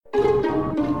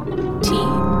TNKR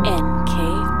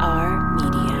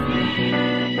Media.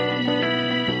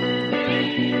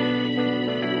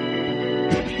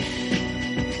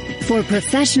 For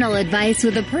professional advice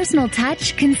with a personal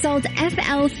touch, consult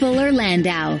F.L. Fuller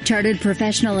Landau, Chartered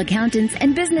Professional Accountants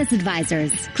and Business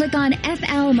Advisors. Click on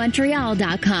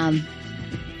flmontreal.com.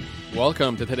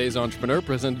 Welcome to today's Entrepreneur,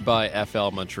 presented by FL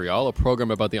Montreal, a program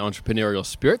about the entrepreneurial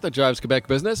spirit that drives Quebec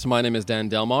business. My name is Dan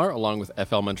Delmar, along with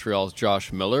FL Montreal's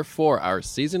Josh Miller for our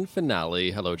season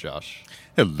finale. Hello, Josh.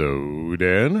 Hello,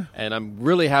 Dan. And I'm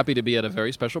really happy to be at a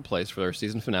very special place for our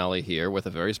season finale here with a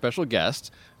very special guest.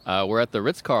 We're at the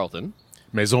Ritz-Carlton.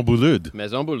 Maison Boulud.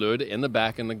 Maison Boulud, in the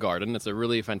back in the garden. It's a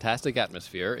really fantastic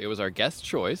atmosphere. It was our guest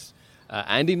choice.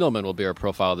 Andy Nulman will be our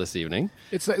profile this evening.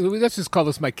 It's like, let's just call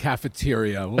this my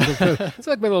cafeteria. It's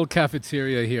like my little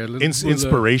cafeteria here.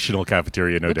 Inspirational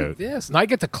cafeteria, no doubt. Yes, and I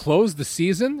get to close the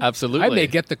season. Absolutely. I may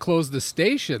get to close the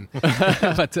station.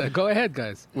 But go ahead,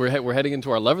 guys. We're heading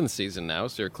into our 11th season now,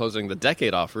 so you're closing the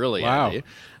decade off, really, Wow. Andy.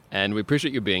 And we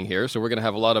appreciate you being here. So we're going to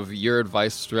have a lot of your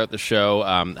advice throughout the show,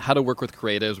 how to work with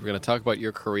creatives. We're going to talk about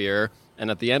your career. And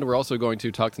at the end, we're also going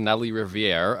to talk to Natalie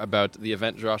Riviere about the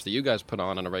event, Josh, that you guys put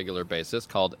on a regular basis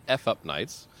called F Up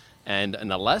Nights. And in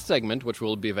the last segment, which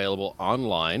will be available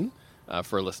online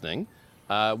for listening,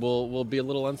 will be a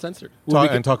little uncensored.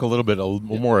 Talk a little bit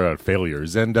more about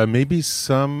failures and maybe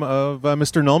some of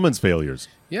Mr. Nulman's failures.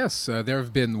 Yes, there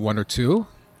have been one or two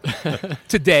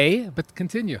today, but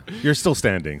continue. You're still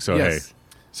standing, so Yes. hey.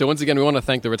 So once again, we want to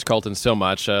thank the Ritz-Carlton so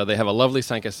much. They have a lovely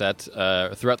 5 set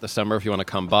throughout the summer if you want to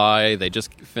come by. They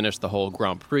just finished the whole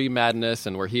Grand Prix madness,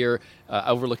 and we're here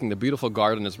overlooking the beautiful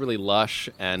garden. It's really lush,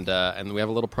 and we have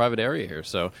a little private area here.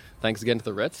 So thanks again to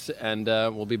the Ritz, and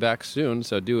we'll be back soon.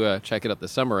 So do check it out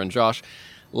this summer. And Josh,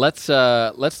 let's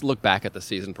look back at the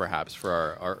season perhaps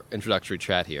for our introductory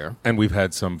chat here. And we've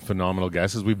had some phenomenal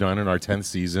guests as we've done in our 10th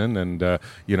season, and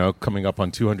coming up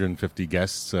on 250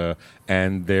 guests,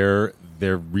 and there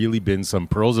really been some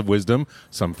pearls of wisdom,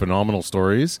 some phenomenal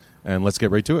stories, and let's get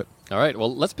right to it. All right.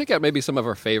 Well, let's pick out maybe some of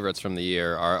our favorites from the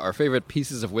year, our favorite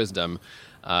pieces of wisdom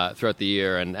throughout the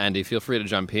year. And Andy, feel free to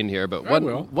jump in here. But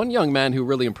one young man who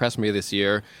really impressed me this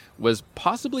year was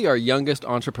possibly our youngest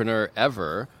entrepreneur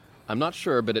ever. I'm not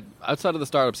sure, but outside of the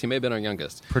startups, he may have been our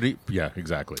youngest. Yeah,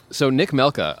 exactly. So Nick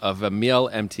Melka of Miel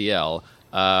MTL,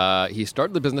 he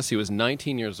started the business. He was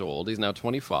 19 years old. He's now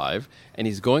 25, and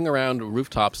he's going around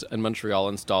rooftops in Montreal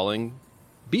installing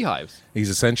beehives. He's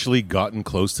essentially gotten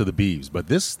close to the bees. But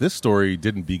this story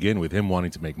didn't begin with him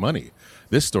wanting to make money.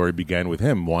 This story began with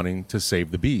him wanting to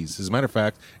save the bees. As a matter of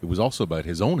fact, it was also about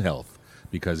his own health,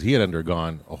 because he had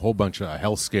undergone a whole bunch of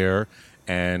health scare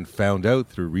and found out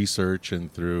through research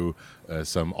and through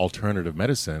some alternative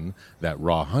medicine that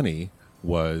raw honey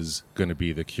was going to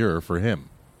be the cure for him.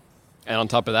 And on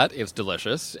top of that, it's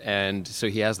delicious. And so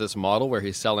he has this model where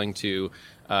he's selling to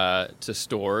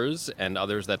stores and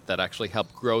others that actually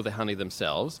help grow the honey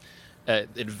themselves.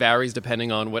 It varies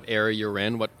depending on what area you're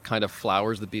in, what kind of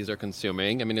flowers the bees are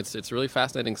consuming. I mean, it's really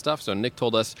fascinating stuff. So Nick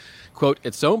told us, quote,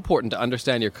 "It's so important to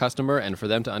understand your customer and for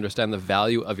them to understand the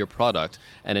value of your product."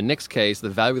 And in Nick's case, the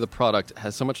value of the product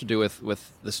has so much to do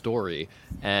with the story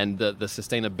and the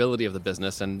sustainability of the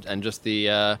business and just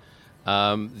the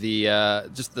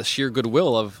sheer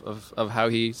goodwill of how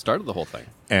he started the whole thing.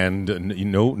 And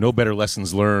no better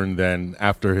lessons learned than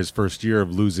after his first year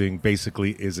of losing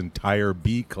basically his entire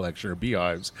bee collection of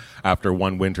beehives after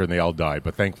one winter, and they all died.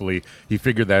 But thankfully, he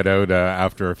figured that out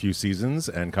after a few seasons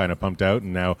and kind of pumped out.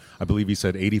 And now I believe he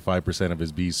said 85% of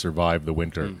his bees survived the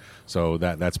winter. So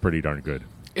that's pretty darn good.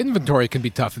 Inventory can be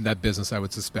tough in that business, I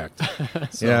would suspect.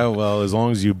 Yeah, well, as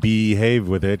long as you behave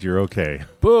with it, you're okay.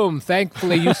 Boom.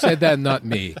 Thankfully, you said that, not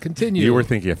me. Continue. You were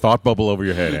thinking a thought bubble over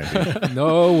your head, Andy.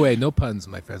 No way. No puns,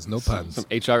 my friends. No puns. Some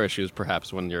HR issues,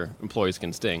 perhaps, when your employees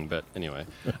can sting. But anyway,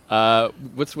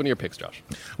 what's one of your picks, Josh?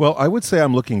 Well, I would say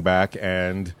I'm looking back,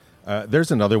 and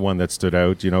there's another one that stood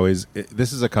out.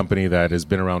 This is a company that has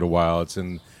been around a while. It's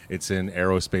in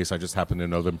aerospace. I just happen to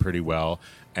know them pretty well,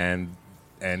 and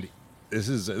This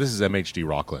is MHD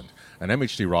Rockland, and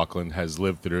MHD Rockland has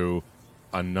lived through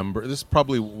a number. This is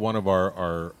probably one of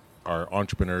our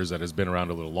entrepreneurs that has been around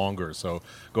a little longer. So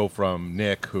go from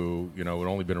Nick, who had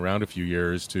only been around a few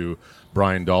years, to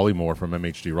Brian Dollymore from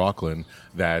MHD Rockland,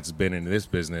 that's been in this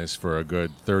business for a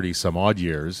good 30 some odd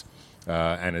years,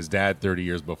 and his dad 30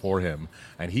 years before him.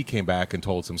 And he came back and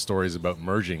told some stories about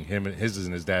merging his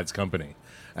and his dad's company,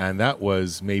 and that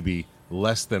was maybe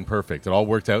less than perfect. It all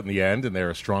worked out in the end, and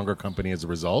they're a stronger company as a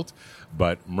result.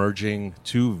 But merging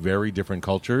two very different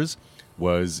cultures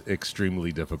was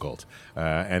extremely difficult,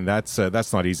 and that's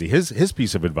not easy. His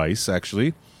piece of advice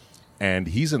actually And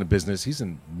he's in a business, he's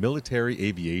in military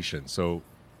aviation. So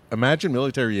imagine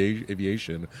military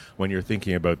aviation when you're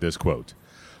thinking about this quote.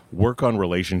 Work on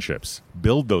relationships,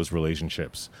 build those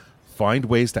relationships, find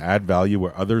ways to add value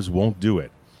where others won't do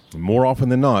it. More often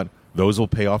than not, those will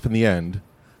pay off in the end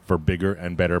for bigger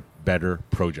and better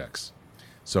projects.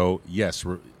 So yes,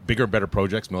 bigger and better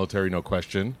projects, military, no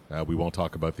question. We won't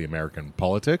talk about the American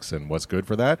politics and what's good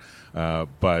for that.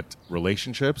 But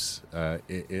relationships,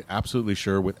 absolutely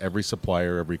sure with every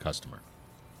supplier, every customer.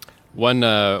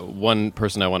 One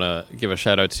person I want to give a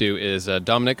shout out to is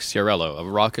Dominic Ciarello of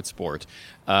Rocket Sport.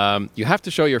 You have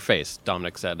to show your face,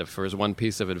 Dominic said, for his one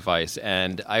piece of advice.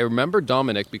 And I remember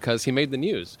Dominic because he made the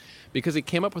news, because he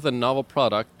came up with a novel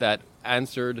product that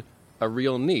answered a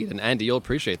real need. And Andy, you'll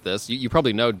appreciate this. You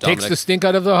probably know Dominic. Takes the stink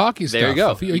out of the hockey stuff. There you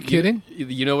go. Are you kidding?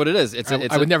 You know what it is.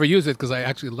 I would never use it because I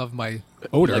actually love my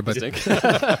odor, like but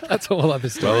that's a whole other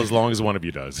story. Well, as long as one of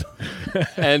you does.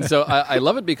 And so I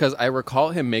love it because I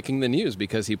recall him making the news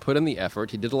because he put in the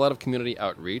effort. He did a lot of community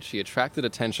outreach. He attracted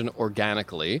attention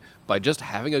organically by just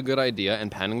having a good idea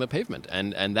and pounding the pavement.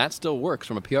 And that still works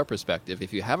from a PR perspective.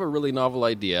 If you have a really novel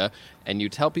idea and you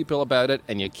tell people about it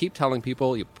and you keep telling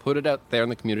people, you put it out there in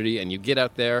the community and you get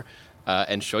out there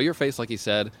and show your face, like he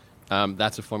said,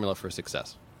 that's a formula for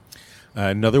success.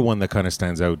 Another one that kind of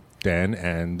stands out, Dan,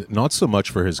 and not so much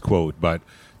for his quote, but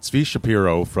Zvi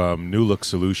Shapiro from New Look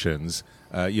Solutions.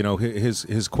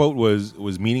 His quote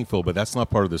was meaningful, but that's not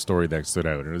part of the story that stood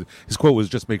out. His quote was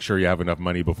just make sure you have enough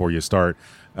money before you start,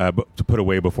 to put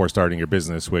away before starting your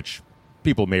business, which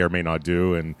people may or may not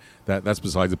do, and that's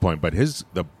besides the point. But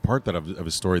the part of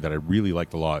his story that I really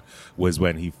liked a lot was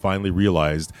when he finally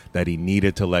realized that he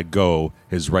needed to let go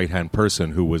his right-hand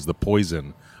person who was the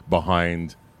poison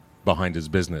behind his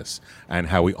business, and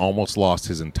how he almost lost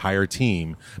his entire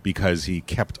team because he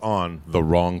kept on the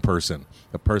wrong person,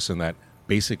 the person that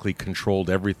basically controlled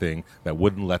everything, that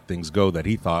wouldn't let things go, that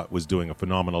he thought was doing a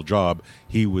phenomenal job.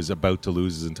 He was about to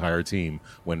lose his entire team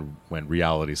when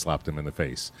reality slapped him in the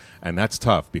face. And that's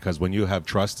tough, because when you have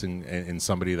trust in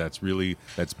somebody that's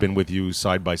been with you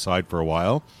side by side for a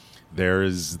while, there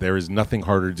is nothing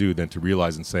harder to do than to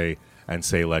realize and say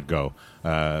let go.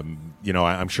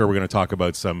 I'm sure we're going to talk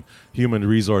about some human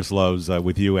resource loves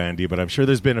with you, Andy, but I'm sure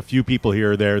there's been a few people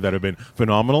here or there that have been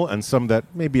phenomenal and some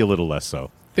that may be a little less so.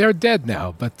 They're dead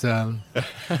now, but...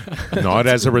 Not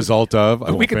as a result of...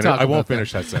 I won't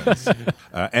finish that sentence.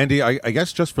 Andy, I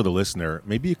guess just for the listener,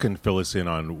 maybe you can fill us in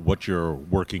on what you're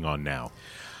working on now.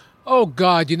 Oh,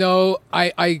 God,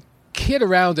 I kid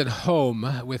around at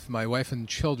home with my wife and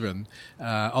children,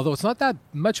 although it's not that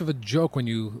much of a joke when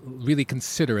you really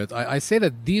consider it. I say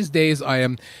that these days I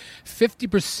am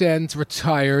 50%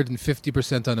 retired and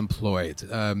 50%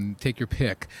 unemployed. Take your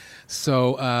pick.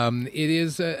 So it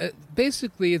is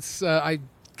basically I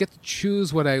get to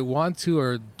choose what I want to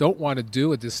or don't want to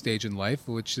do at this stage in life,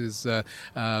 which is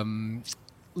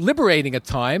liberating at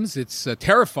times. It's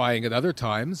terrifying at other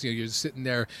times. You're sitting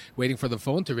there waiting for the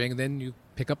phone to ring, and then you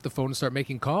pick up the phone and start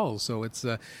making calls. So it's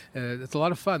a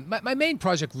lot of fun. My main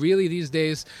project really these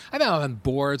days, I'm out on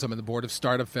boards. I'm on the board of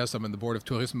Startup Fest. I'm on the board of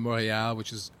Tourisme Montreal,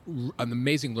 which is an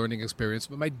amazing learning experience.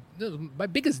 But my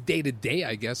biggest day-to-day,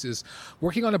 I guess, is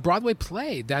working on a Broadway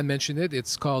play. Dan mentioned it.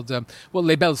 It's called,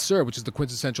 Les Belles Sœurs, which is the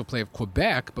quintessential play of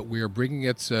Quebec, but we are bringing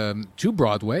it to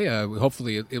Broadway.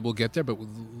 Hopefully it will get there,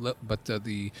 but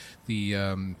the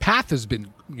path has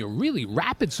been really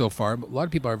rapid so far. A lot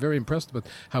of people are very impressed with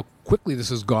how quickly this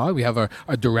has gone. We have a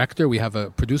director, we have a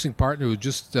producing partner who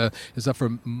just is up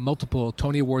for multiple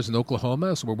Tony Awards in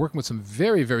Oklahoma. So we're working with some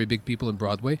very, very big people in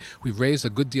Broadway. We've raised a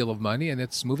good deal of money, and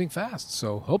it's moving fast.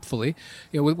 So hopefully,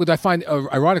 what I find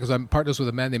ironic is I'm partners with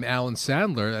a man named Alan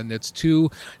Sandler, and it's two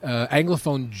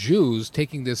Anglophone Jews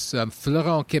taking this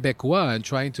fleuron québécois and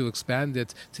trying to expand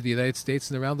it to the United States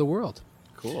and around the world.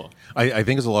 Cool. I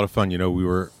think it's a lot of fun.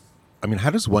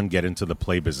 How does one get into the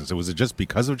play business? Was it just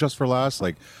because of Just for Laughs?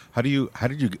 Like,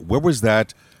 where was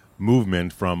that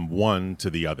movement from one to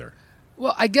the other?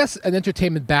 Well, I guess an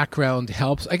entertainment background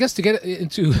helps. I guess to get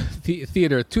into the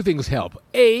theater, two things help.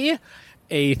 A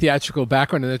theatrical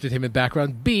background and entertainment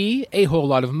background. B, a whole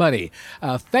lot of money.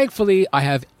 Thankfully, I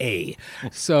have A.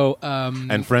 So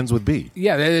and friends with B.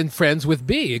 Yeah, and friends with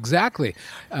B, exactly.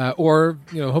 Or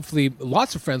hopefully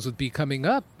lots of friends with B coming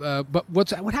up. But what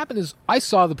happened is I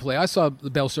saw the play. I saw the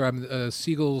Belle Sœurs. I'm a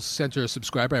Siegel Center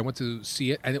subscriber. I went to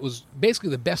see it, and it was basically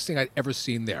the best thing I'd ever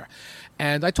seen there.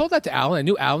 And I told that to Alan. I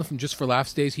knew Alan from Just for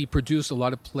Laughs days. He produced a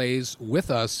lot of plays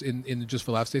with us in Just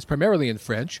for Laughs days, primarily in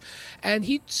French. And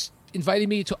he invited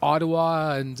me to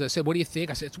Ottawa and said, "What do you think?"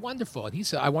 I said, "It's wonderful." And he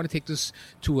said, "I want to take this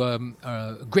to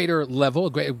a greater level,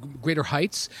 greater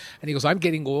heights." And he goes, "I'm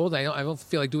getting old. I don't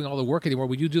feel like doing all the work anymore.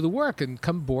 Would you do the work and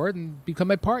come aboard and become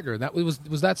my partner?" And that was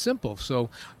that simple. So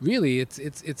really,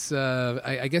 it's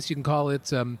I guess you can call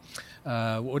it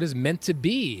what is meant to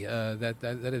be. That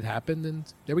it happened, and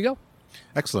there we go.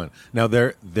 Excellent. Now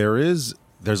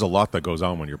there's a lot that goes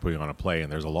on when you're putting on a play,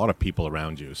 and there's a lot of people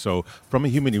around you. So from a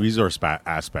human resource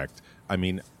aspect, I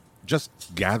mean, just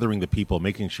gathering the people,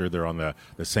 making sure they're on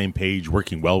the same page,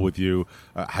 working well with you.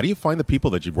 How do you find the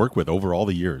people that you've worked with over all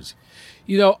the years?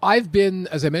 You know, I've been,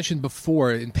 as I mentioned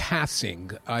before in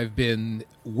passing, I've been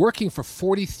working for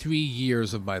 43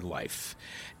 years of my life.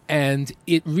 And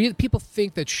people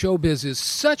think that showbiz is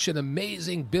such an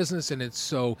amazing business, and it's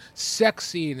so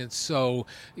sexy and it's so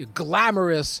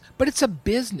glamorous, but it's a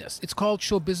business. It's called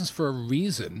show business for a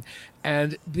reason.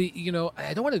 And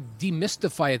I don't want to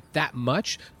demystify it that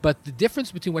much, but the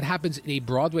difference between what happens in a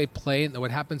Broadway play and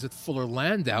what happens at Fuller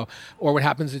Landau or what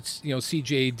happens at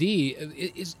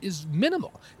CJD is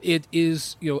minimal. It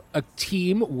is a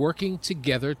team working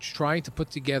together, trying to put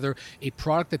together a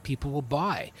product that people will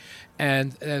buy.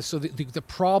 And so the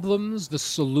problems, the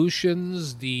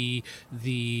solutions, the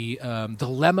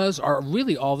dilemmas are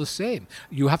really all the same.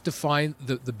 You have to find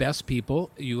the best people.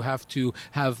 You have to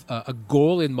have a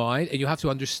goal in mind, and you have to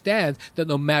understand that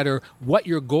no matter what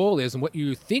your goal is and what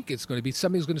you think it's going to be,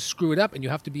 something's going to screw it up, and you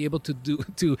have to be able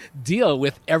to deal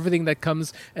with everything that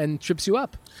comes and trips you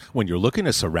up. When you're looking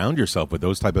to surround yourself with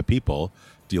those type of people,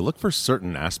 do you look for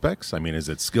certain aspects? I mean, is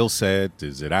it skill set?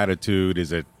 Is it attitude?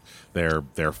 Is it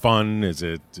their fun? Is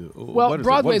it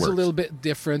Broadway is a little bit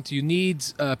different. You need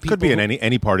people. Could be in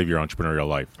any part of your entrepreneurial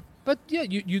life. But yeah,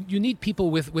 you need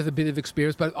people with a bit of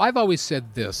experience. But I've always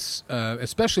said this,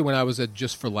 especially when I was at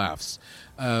Just for Laughs.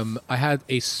 I had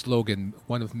a slogan,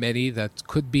 one of many that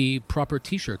could be proper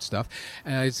T-shirt stuff,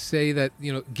 and I say that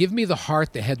give me the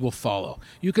heart, the head will follow.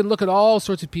 You can look at all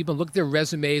sorts of people, look at their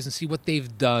resumes, and see what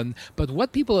they've done. But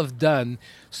what people have done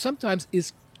sometimes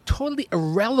is totally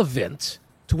irrelevant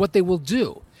to what they will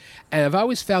do. And I've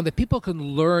always found that people can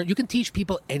learn. You can teach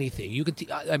people anything. You can.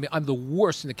 I mean, I'm the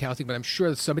worst in accounting, but I'm sure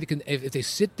that somebody can, if they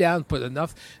sit down, put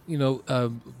enough,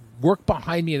 work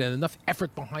behind me and enough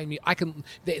effort behind me,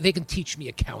 they can teach me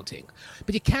accounting.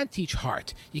 But you can't teach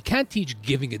heart. You can't teach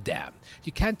giving a damn.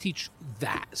 You can't teach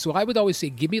that. So I would always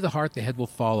say, give me the heart, the head will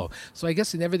follow. So I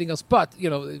guess in everything else, but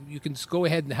you can go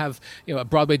ahead and have a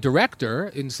Broadway director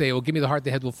and say, well, give me the heart,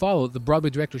 the head will follow. The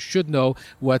Broadway director should know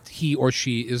what he or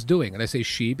she is doing. And I say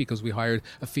she because we hired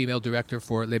a female director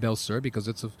for Les Belles Sœurs because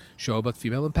it's a show about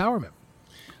female empowerment.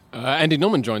 Andy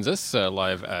Nulman joins us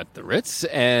live at the Ritz.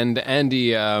 And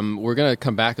Andy, we're going to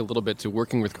come back a little bit to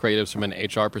working with creatives from an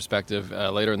HR perspective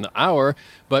later in the hour.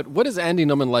 But what is Andy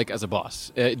Nulman like as a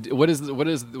boss? What is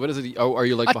it? Are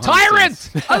you like a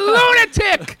tyrant, a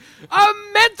lunatic, a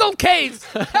mental case?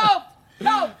 Help!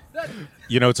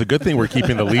 It's a good thing we're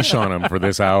keeping the leash on him for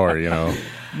this hour.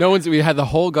 We had the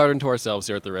whole garden to ourselves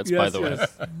here at the Ritz, by the way.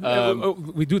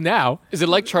 We do now. Is it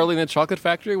like Charlie and the Chocolate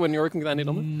Factory when you're working with Andy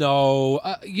Nulman? No.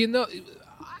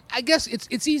 I guess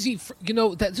it's easy.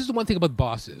 This is the one thing about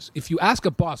bosses. If you ask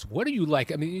a boss, what do you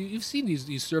like? I mean, you've seen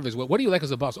these surveys. What do you like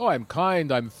as a boss? Oh, I'm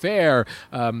kind. I'm fair.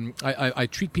 I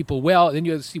treat people well. And then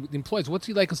you see the employees. What's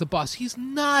he like as a boss? He's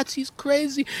nuts. He's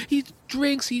crazy. He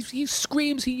drinks. He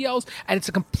screams. He yells. And it's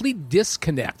a complete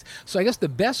disconnect. So I guess the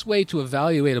best way to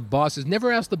evaluate a boss is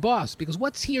never ask the boss, because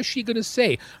what's he or she going to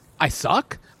say? I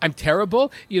suck? I'm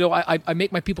terrible? I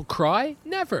make my people cry?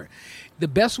 Never. The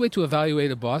best way to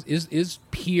evaluate a boss is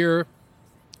peer,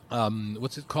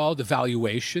 what's it called?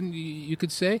 Evaluation, you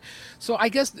could say. So I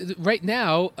guess right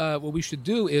now what we should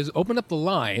do is open up the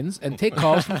lines and take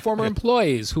calls from former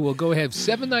employees who will go ahead.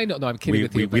 790. No, I'm kidding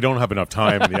with you. We don't have enough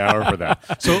time in the hour for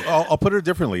that. So I'll put it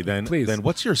differently then. Please. Then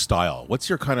what's your style? What's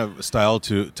your kind of style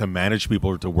to manage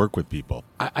people or to work with people?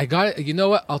 I got it. You know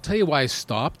what? I'll tell you why I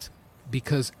stopped.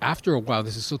 Because after a while,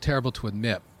 this is so terrible to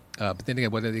admit. But then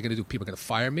again, what are they going to do? People are going to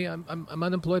fire me? I'm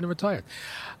unemployed and retired.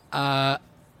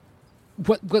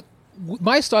 What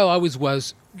my style always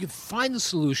was, you find the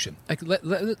solution. Like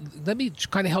let me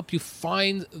kind of help you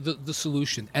find the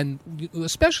solution. And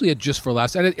especially at Just for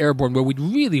Laughs and at Airborne, where we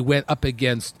really went up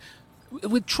against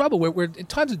with trouble, where in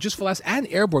times of Just for Laughs and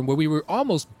Airborne, where we were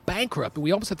almost bankrupt, and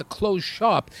we almost had to close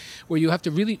shop, where you have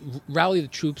to really rally the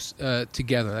troops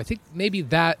together. And I think maybe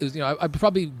that is, I'm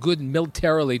probably good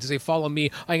militarily to say, follow me,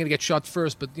 I'm going to get shot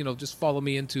first, but, just follow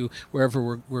me into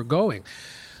wherever we're going.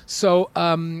 So,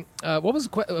 what was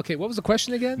the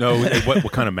question again? No, what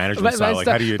kind of management style? Like,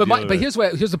 how do you? But here's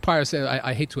the part I say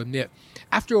I hate to admit.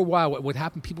 after a while, what would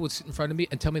happen, people would sit in front of me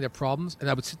and tell me their problems, and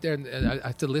I would sit there and I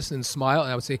have to listen and smile,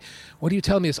 and I would say, what are you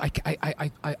telling me?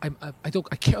 I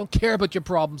don't care about your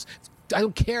problems. I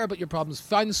don't care about your problems.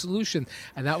 Find a solution,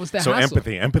 and that was the hassle.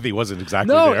 So empathy wasn't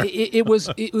exactly no, there. it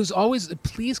was always,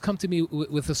 please come to me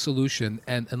with a solution,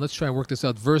 and let's try and work this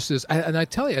out. Versus, and I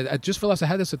tell you, just for us, I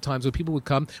had this at times where people would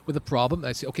come with a problem, and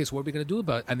I say, okay, so what are we going to do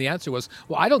about it? And the answer was,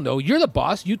 well, I don't know. You're the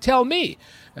boss. You tell me.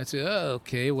 And I say, oh,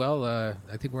 okay, well,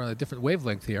 I think we're on a different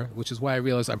wavelength here, which is why I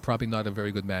realized I'm probably not a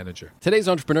very good manager. Today's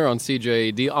Entrepreneur on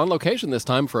CJD on location this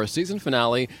time for our season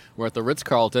finale. We're at the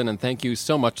Ritz-Carlton, and thank you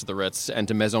so much to the Ritz and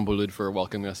to Maison Boulud for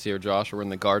welcoming us here, Josh. We're in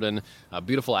the garden, a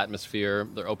beautiful atmosphere.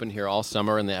 They're open here all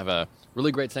summer, and they have a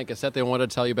really great 5 cassette they wanted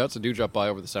to tell you about, so do drop by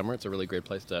over the summer. It's a really great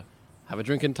place to have a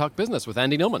drink and talk business with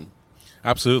Andy Nulman.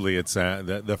 Absolutely. It's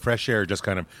the fresh air just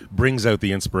kind of brings out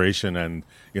the inspiration, and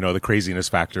the craziness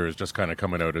factor is just kind of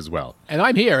coming out as well. And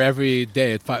I'm here every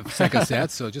day at 5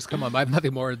 sets, so just come on. I have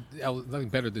nothing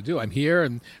better to do. I'm here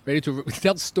and ready to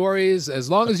tell stories. As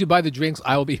long as you buy the drinks,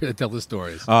 I will be here to tell the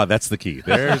stories. Oh, that's the key.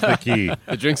 There's the key.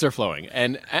 The drinks are flowing.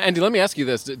 And Andy, let me ask you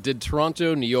this. Did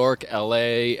Toronto, New York,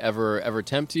 LA ever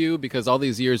tempt you? Because all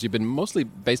these years you've been mostly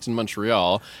based in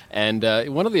Montreal, and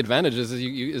one of the advantages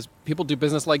is people do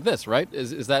business like this, right?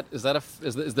 Is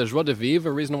the joie de vivre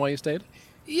a reason why you stayed?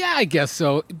 Yeah, I guess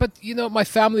so. But, my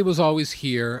family was always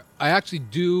here. I actually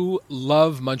do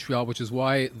love Montreal, which is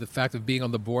why the fact of being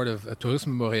on the board of Tourisme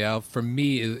Montréal, for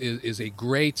me, is a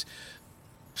great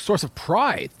source of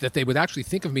pride that they would actually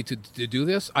think of me to do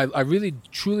this. I really,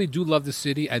 truly do love the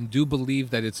city and do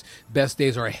believe that its best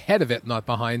days are ahead of it, not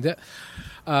behind it.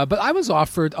 But I was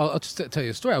offered, I'll just tell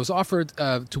you a story. I was offered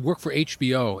to work for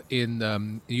HBO in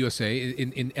the USA,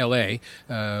 in LA,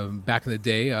 back in the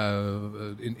day,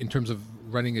 in terms of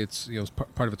running its,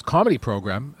 part of its comedy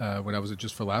program when I was at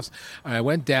Just for Laughs. And I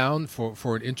went down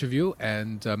for an interview,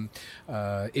 and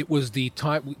it was the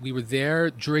time we were there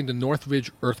during the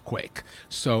Northridge earthquake.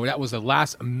 So that was the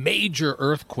last major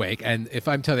earthquake. And if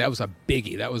I'm telling you, that was a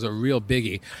biggie. That was a real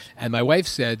biggie. And my wife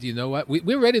said, you know what,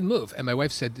 we're ready to move. And my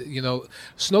wife said,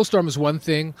 snowstorm is one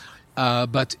thing,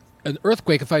 but an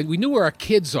earthquake, we knew where our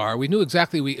kids are, we knew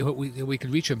exactly we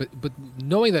could reach them, but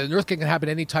knowing that an earthquake can happen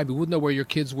anytime, we wouldn't know where your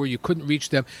kids were, you couldn't reach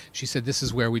them. She said, this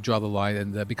is where we draw the line,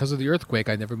 and because of the earthquake,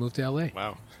 I never moved to LA.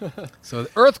 Wow. So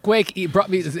the earthquake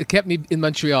it kept me in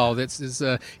Montreal. That's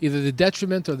either the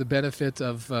detriment or the benefit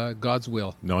of God's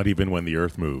will. Not even when the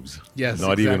earth moves. Yes,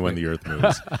 Not exactly. even when the earth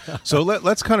moves. So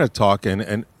let's kind of talk,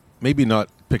 and maybe not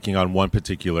picking on one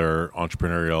particular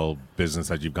entrepreneurial business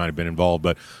that you've kind of been involved,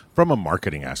 but from a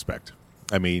marketing aspect.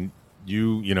 I mean,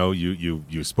 you've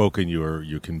spoken,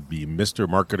 you can be Mr.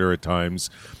 Marketer at times,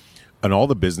 and all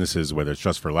the businesses, whether it's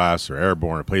Just for Laughs or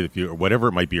Airborne or Play the Future or whatever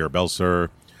it might be, or Belle Sur.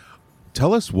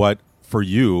 Tell us what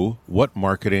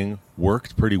marketing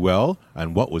worked pretty well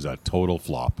and what was a total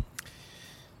flop.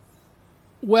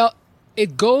 Well,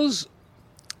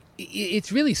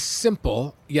 it's really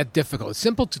simple yet difficult. It's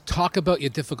simple to talk about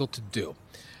yet difficult to do.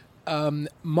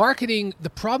 Marketing, the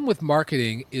problem with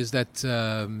marketing is that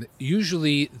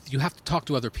usually you have to talk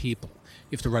to other people.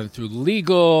 You have to run it through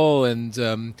legal, and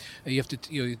you have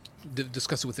to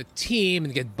discuss it with a team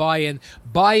and get buy-in.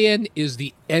 Buy-in is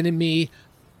the enemy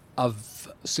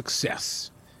of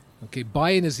success. Okay,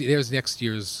 buy-in there's next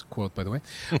year's quote, by the way.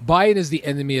 Buy-in is the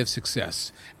enemy of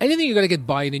success. Anything you're going to get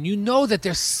buy-in, and you know that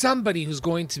there's somebody who's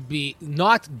going to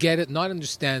not get it, not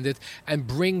understand it, and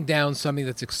bring down something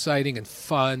that's exciting and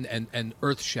fun and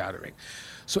earth-shattering.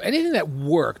 So anything that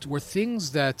worked were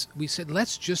things that we said,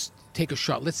 let's just take a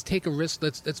shot, let's take a risk,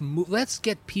 let's move, let's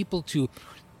get people to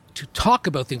talk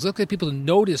about things. Let's get people to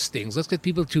notice things. Let's get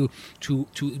people to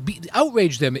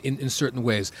outrage them in certain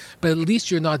ways. But at least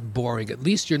you're not boring. At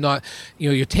least you're not,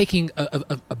 you're taking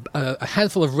a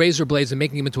handful of razor blades and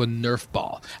making them into a Nerf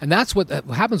ball. And that's what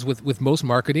happens with most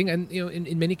marketing, and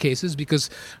in many cases, because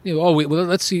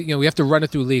let's see, we have to run it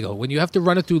through legal. When you have to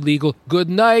run it through legal, good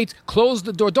night, close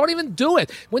the door. Don't even do it.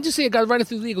 When you say I got to run it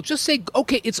through legal, just say,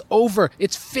 okay, it's over,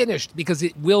 it's finished, because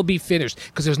it will be finished.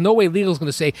 Because there's no way legal is going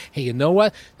to say, hey, you know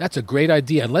what? That's a great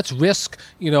idea, and let's risk,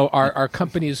 our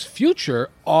company's future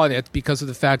on it because of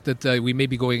the fact that we may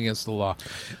be going against the law.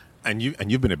 And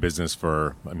you've been in business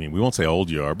for, we won't say how old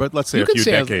you are, but let's say a few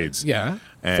decades. Yeah.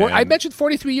 I mentioned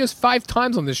 43 years 5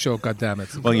 times on this show,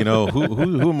 goddammit. Well,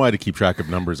 who am I to keep track of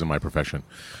numbers in my profession?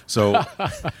 So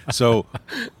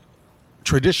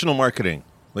traditional marketing,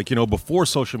 before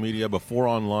social media, before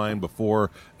online,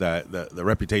 before the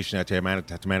reputation that you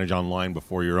had to manage online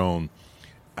before your own,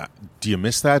 Do you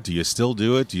miss that? Do you still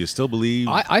do it? Do you still believe?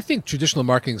 I think traditional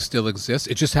marketing still exists.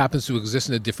 It just happens to exist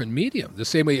in a different medium. The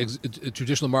same way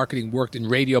traditional marketing worked in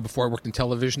radio before it worked in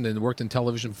television, and it worked in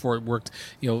television before it worked,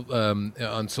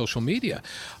 on social media.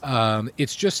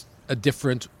 It's just a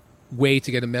different way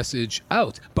to get a message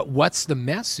out. But what's the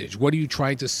message? What are you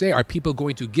trying to say? Are people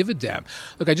going to give a damn?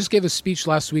 Look, I just gave a speech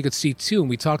last week at C2, and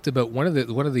we talked about one of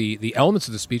the elements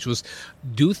of the speech was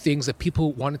do things that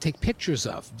people want to take pictures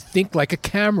of. Think like a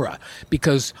camera,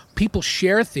 because people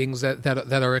share things that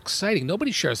are exciting.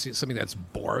 Nobody shares something that's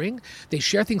boring. They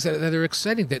share things that are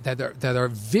exciting, that are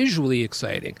visually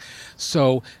exciting.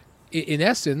 So in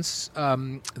essence,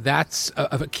 that's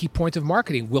a key point of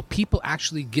marketing. Will people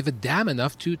actually give a damn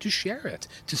enough to share it?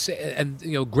 To say, and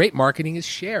great marketing is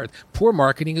shared. Poor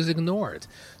marketing is ignored.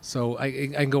 So I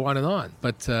can go on and on.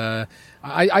 But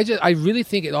I really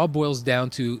think it all boils down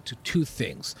to two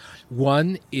things.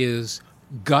 One is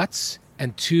guts,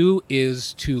 and two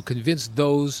is to convince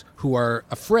those who are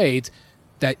afraid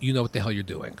that you know what the hell you're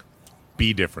doing.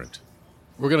 Be different.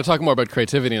 We're going to talk more about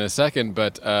creativity in a second,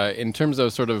 but in terms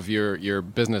of sort of your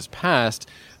business past,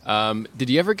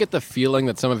 did you ever get the feeling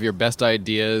that some of your best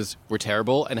ideas were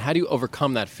terrible? And how do you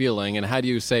overcome that feeling? And how do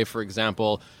you say, for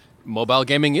example, mobile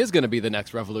gaming is going to be the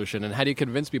next revolution? And how do you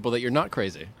convince people that you're not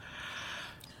crazy?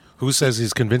 Who says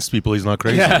he's convinced people he's not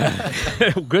crazy? Yeah.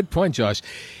 Good point, Josh.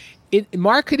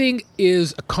 Marketing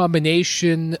is a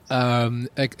combination,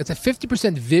 it's a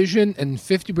 50% vision and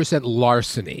 50%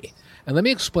 larceny. And let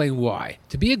me explain why.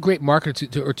 To be a great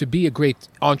marketer or to be a great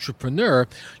entrepreneur,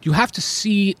 you have to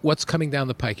see what's coming down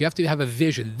the pike. You have to have a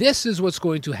vision. This is what's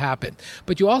going to happen.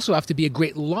 But you also have to be a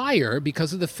great liar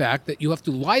because of the fact that you have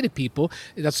to lie to people.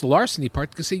 That's the larceny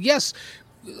part. To say, yes,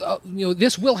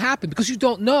 this will happen, because you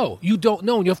don't know. You don't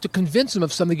know, and you have to convince them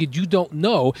of something that you don't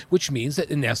know, which means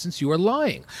that in essence you are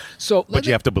lying. But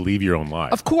you have to believe your own lie.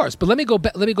 Of course, but let me go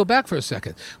back for a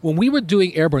second. When we were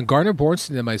doing Airborne, Garner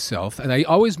Bornstein and myself, and I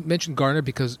always mention Garner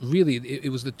because really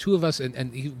it was the two of us,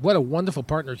 and what a wonderful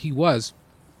partner he was.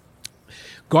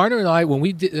 Garner and I, when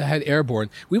we had Airborne,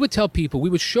 we would tell people, we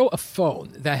would show a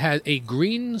phone that had a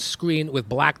green screen with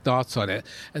black dots on it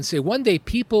and say, one day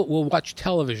people will watch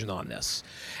television on this.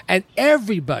 And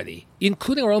everybody,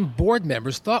 including our own board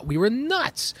members, thought we were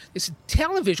nuts. They said,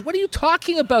 television? What are you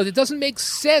talking about? It doesn't make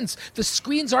sense. The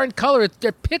screens aren't color.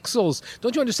 They're pixels.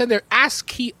 Don't you understand? They're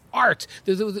ASCII art.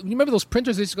 You remember those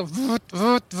printers? They used to go, voot,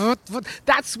 voot, voot, voot.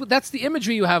 That's the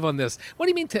imagery you have on this. What do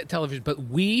you mean television? But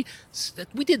we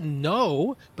didn't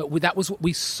know, but that was what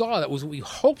we saw. That was what we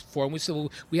hoped for. And we said,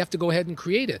 well, we have to go ahead and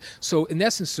create it. So in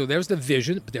essence, there's the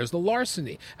vision, but there's the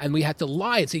larceny. And we had to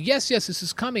lie and say, yes, this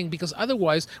is coming, because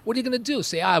otherwise, what are you going to do?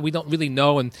 Say, we don't really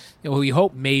know, and we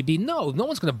hope maybe. No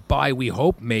one's going to buy we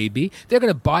hope maybe. They're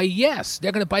going to buy yes.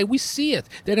 They're going to buy we see it.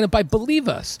 They're going to buy believe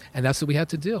us. And that's what we had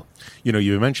to do.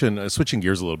 You mentioned, switching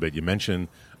gears a little bit, you mentioned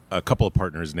a couple of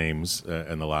partners' names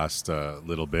in the last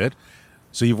little bit.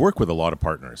 So you've worked with a lot of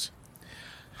partners.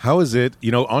 How is it,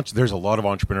 there's a lot of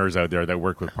entrepreneurs out there that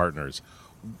work with partners.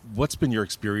 What's been your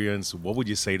experience? What would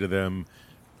you say to them?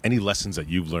 Any lessons that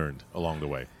you've learned along the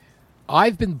way?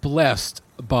 I've been blessed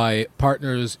by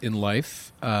partners in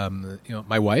life,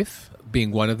 my wife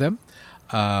being one of them,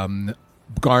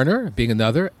 Garner being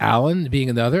another, Alan being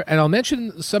another, and I'll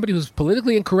mention somebody who's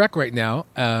politically incorrect right now,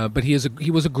 but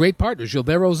he was a great partner,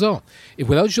 Gilbert Rozon.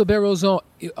 Without Gilbert Rozon,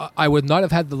 I would not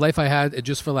have had the life I had at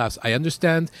Just for Laughs. I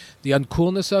understand the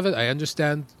uncoolness of it. I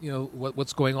understand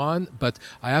what's going on, but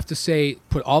I have to say,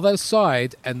 put all that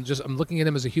aside, and I'm looking at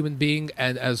him as a human being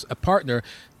and as a partner.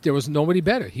 There was nobody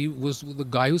better. He was the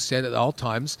guy who said at all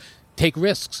times, take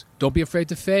risks. Don't be afraid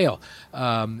to fail.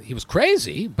 He was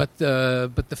crazy, but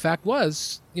the fact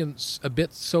was, a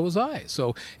bit so was I.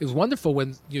 So it was wonderful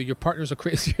when your partners are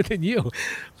crazier than you.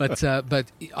 But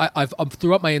I've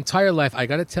throughout my entire life, I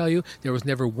got to tell you, there was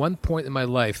never one point in my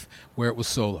life where it was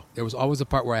solo. There was always a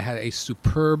part where I had a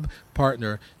superb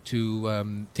partner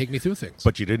to take me through things.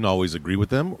 But you didn't always agree with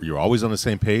them? You're always on the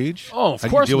same page? Oh, of course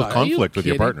not. How do you deal with conflict with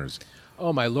your partners?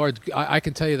 Oh, my Lord. I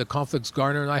can tell you the conflicts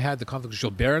Garner and I had, the conflicts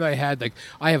Gilbert and I had.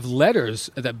 I have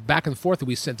letters that back and forth that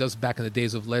we sent us back in the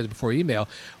days of letters before email,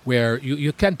 where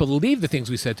you can't believe the things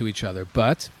we said to each other.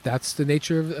 But that's the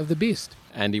nature of the beast.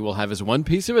 Andy will have his one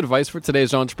piece of advice for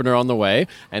today's entrepreneur on the way.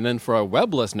 And then for our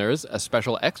web listeners, a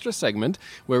special extra segment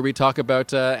where we talk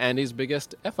about Andy's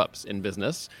biggest F-ups in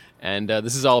business. And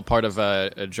this is all part of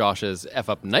Josh's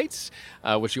F-up Nights,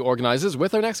 which he organizes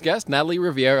with our next guest, Natalie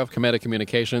Riviere of Cometa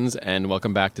Communications. And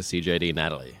welcome back to CJD,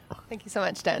 Natalie. Thank you so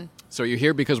much, Dan. So you're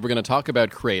here because we're going to talk about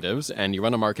creatives, and you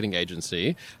run a marketing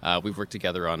agency. We've worked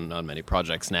together on many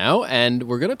projects now, and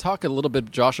we're going to talk a little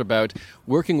bit, Josh, about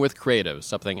working with creatives,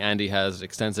 something Andy has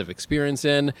extensive experience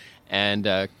in, and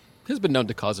has been known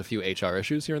to cause a few HR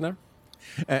issues here and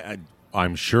there.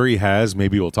 I'm sure he has.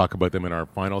 Maybe we'll talk about them in our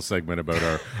final segment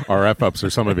about our F-ups or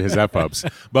some of his F-ups.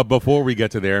 But before we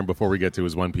get to there and before we get to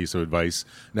his one piece of advice,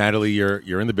 Natalie,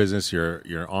 you're in the business,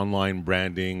 you're online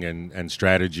branding and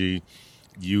strategy.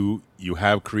 You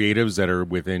have creatives that are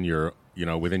within your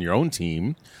own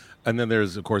team. And then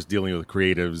there's, of course, dealing with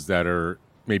creatives that are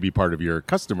maybe part of your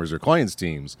customers or clients'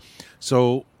 teams.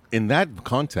 So in that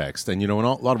context, and, a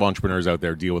lot of entrepreneurs out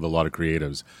there deal with a lot of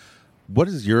creatives. What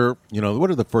is what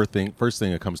are the first thing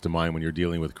that comes to mind when you're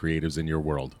dealing with creatives in your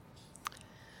world?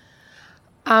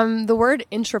 The word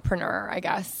intrapreneur, I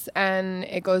guess, and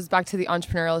it goes back to the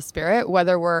entrepreneurial spirit,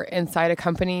 whether we're inside a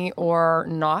company or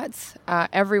not.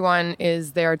 Everyone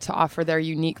is there to offer their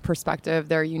unique perspective,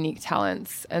 their unique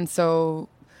talents. And so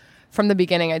from the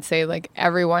beginning, I'd say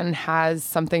everyone has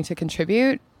something to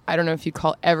contribute. I don't know if you'd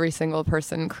call every single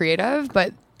person creative,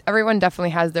 but everyone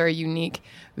definitely has their unique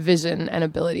vision and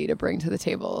ability to bring to the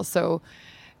table. So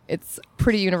it's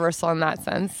pretty universal in that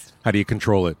sense. How do you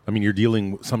control it? I mean, you're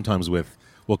dealing sometimes with,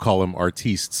 we'll call them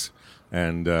artistes.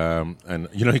 And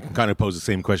you can kind of pose the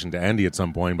same question to Andy at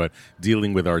some point, but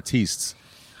dealing with artistes,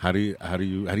 how do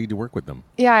you work with them?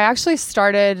 Yeah, I actually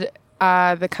started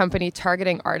the company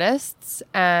targeting artists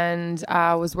and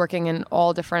was working in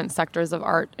all different sectors of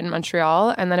art in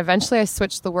Montreal. And then eventually I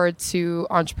switched the word to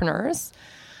entrepreneurs.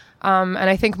 And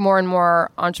I think more and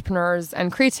more entrepreneurs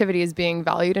and creativity is being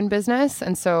valued in business.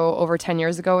 And so over 10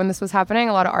 years ago when this was happening,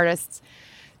 a lot of artists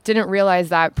didn't realize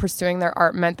that pursuing their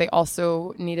art meant they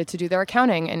also needed to do their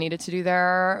accounting and needed to do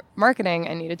their marketing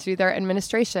and needed to do their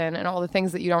administration and all the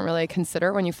things that you don't really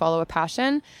consider when you follow a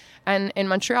passion. And in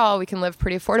Montreal, we can live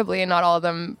pretty affordably, and not all of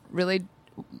them really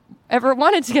ever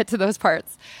wanted to get to those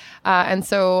parts. And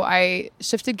so I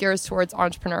shifted gears towards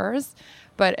entrepreneurs,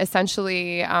 but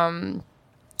essentially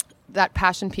that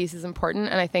passion piece is important.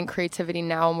 And I think creativity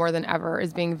now more than ever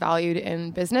is being valued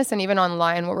in business. And even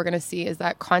online, what we're going to see is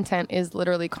that content is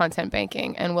literally content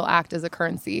banking and will act as a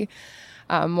currency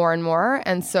more and more.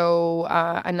 And so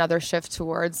another shift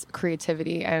towards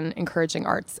creativity and encouraging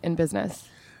arts in business.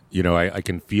 I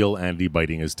can feel Andy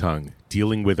biting his tongue,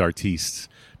 dealing with artistes,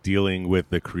 dealing with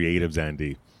the creatives,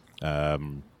 Andy,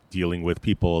 dealing with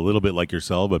people a little bit like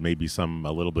yourself, but maybe some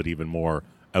a little bit even more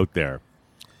out there.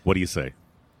 What do you say?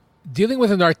 Dealing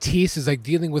with an artiste is like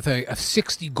dealing with a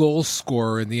 60-goal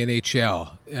scorer in the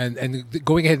NHL and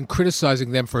going ahead and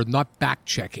criticizing them for not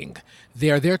back-checking. They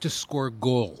are there to score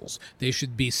goals. They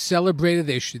should be celebrated.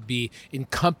 They should be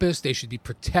encompassed. They should be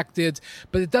protected.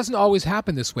 But it doesn't always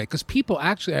happen this way because people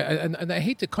actually, and I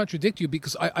hate to contradict you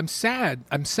because I'm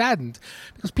saddened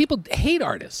because people hate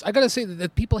artists. I got to say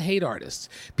that people hate artists.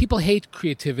 People hate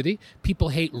creativity. People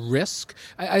hate risk.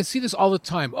 I see this all the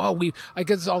time. I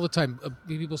get this all the time.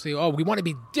 People say, we want to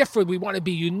be different. We want to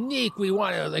be unique. We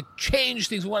want to change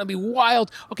things. We want to be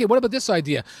wild. Okay, what about this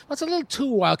idea? Well, it's a little too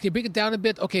wild. Can you bring it down a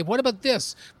bit? Okay, what about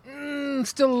this?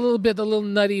 Still a little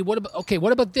nutty. What about this?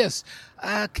 What about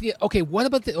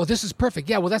this? Oh, this is perfect.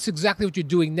 Yeah, well, that's exactly what you're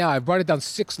doing now. I brought it down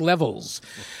 6 levels.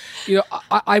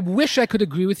 I wish I could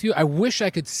agree with you. I wish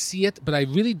I could see it, but I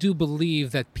really do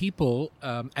believe that people,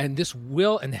 and this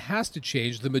will and has to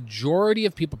change, the majority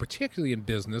of people, particularly in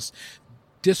business,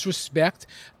 disrespect,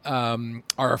 are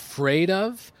afraid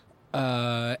of,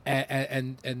 and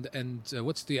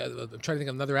what's the I'm trying to think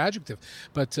of another adjective,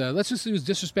 but let's just use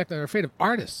disrespect. They're afraid of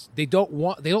artists. They don't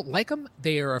like them.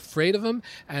 They are afraid of them,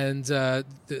 and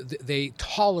they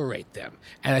tolerate them.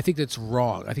 And I think that's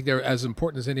wrong. I think they're as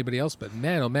important as anybody else. But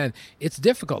man, oh man, it's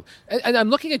difficult. And I'm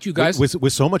looking at you guys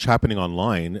with so much happening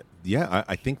online. Yeah,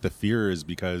 I think the fear is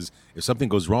because if something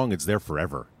goes wrong, it's there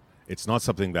forever. It's not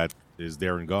something that is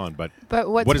there and gone. But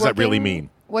what does that really mean?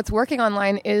 What's working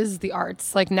online is the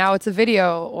arts. Now it's a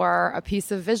video or a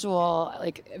piece of visual.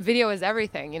 Video is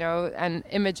everything, and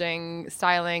imaging,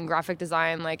 styling, graphic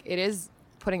design. It is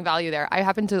putting value there. I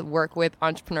happen to work with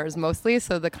entrepreneurs mostly,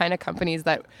 so the kind of companies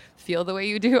that feel the way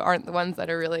you do aren't the ones that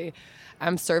are really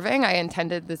serving. I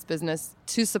intended this business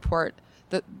to support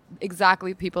the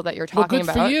exactly people that you're talking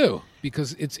about. Good for you,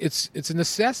 because it's a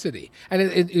necessity, and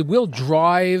it will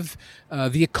drive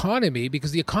the economy,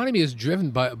 because the economy is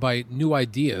driven by new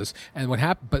ideas. And what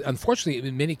happens, but unfortunately,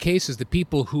 in many cases, the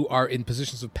people who are in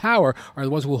positions of power are the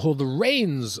ones who will hold the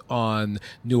reins on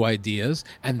new ideas,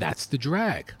 and that's the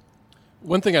drag.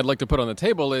 One thing I'd like to put on the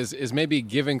table is maybe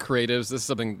giving creatives, this is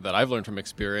something that I've learned from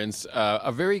experience,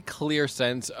 a very clear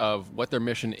sense of what their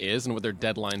mission is and what their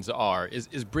deadlines are.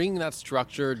 Is bringing that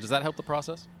structure, does that help the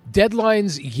process?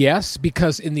 Deadlines, yes,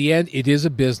 because in the end, it is a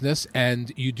business,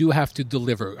 and you do have to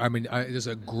deliver. I mean, there's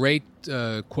a great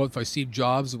quote by Steve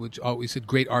Jobs, which always said,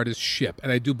 "Great artists ship,"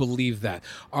 and I do believe that.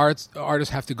 Artists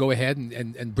have to go ahead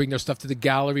and bring their stuff to the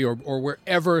gallery or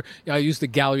wherever. I use the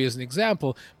gallery as an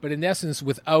example, but in essence,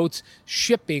 without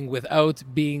shipping, without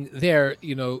being there,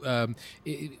 I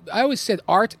always said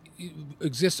art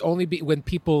exists only when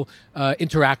people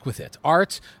interact with it.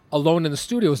 Art alone in the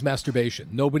studio is masturbation.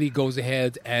 Nobody goes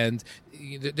ahead and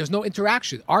there's no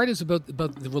interaction. Art is about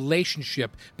the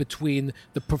relationship between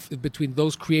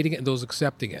those creating it and those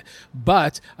accepting it.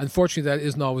 But unfortunately, that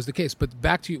isn't always the case. But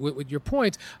back to with your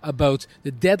point about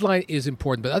the deadline is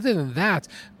important. But other than that,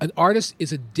 an artist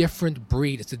is a different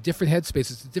breed. It's a different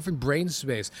headspace. It's a different brain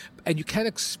space. And you can't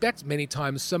expect many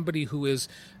times somebody who is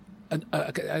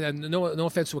no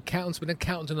offense to accountants, but an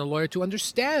accountant and a lawyer to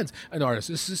understand an artist.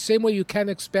 It's the same way you can't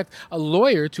expect a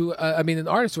lawyer to, an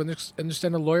artist to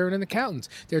understand a lawyer and an accountant.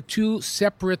 They're two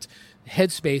separate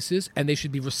headspaces, and they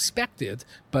should be respected,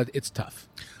 but it's tough.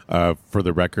 For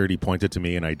the record, he pointed to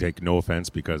me, and I take no offense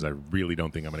because I really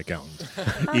don't think I'm an accountant,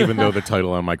 even though the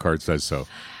title on my card says so.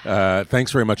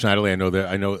 Thanks very much, Natalie. I don't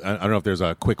know if there's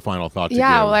a quick final thought to give.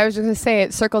 Yeah, well, I was just going to say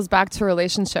it circles back to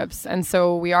relationships, and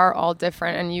so we are all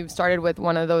different. And you started with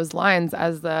one of those lines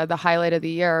as the highlight of the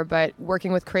year, but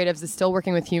working with creatives is still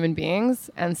working with human beings,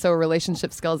 and so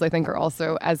relationship skills, I think, are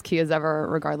also as key as ever,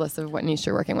 regardless of what niche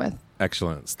you're working with.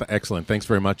 Excellent. Thanks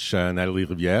very much, Natalie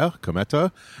Rivière,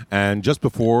 Cometa. And just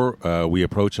before we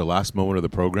approach the last moment of the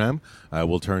program,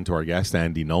 we'll turn to our guest,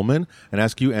 Andy Nulman, and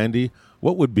ask you, Andy,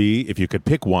 what would be, if you could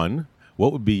pick one,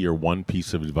 what would be your one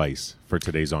piece of advice for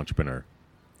today's entrepreneur?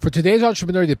 For today's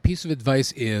entrepreneur, the piece of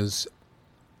advice is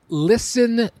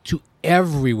listen to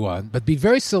everyone, but be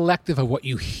very selective of what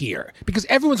you hear, because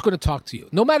everyone's going to talk to you.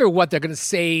 No matter what they're going to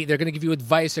say, they're going to give you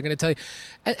advice, they're going to tell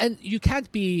you. And you can't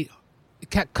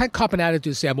cop an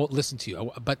attitude to say, I won't listen to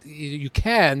you. But you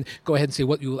can go ahead and say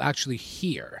what you will actually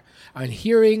hear. And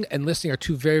hearing and listening are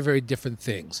two very, very different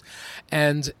things.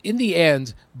 And in the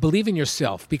end, believe in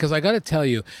yourself. Because I got to tell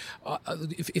you,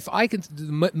 if I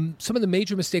can, some of the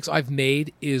major mistakes I've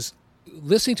made is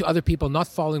listening to other people, not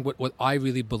following what I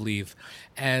really believe.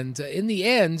 And in the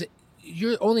end,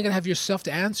 you're only going to have yourself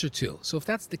to answer to. So if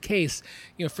that's the case,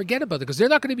 forget about it, because they're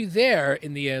not going to be there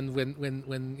in the end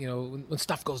when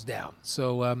stuff goes down.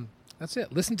 So that's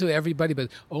it. Listen to everybody, but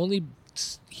only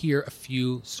hear a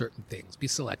few certain things. Be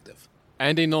selective.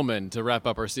 Andy Nulman, to wrap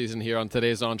up our season here on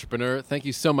Today's Entrepreneur. Thank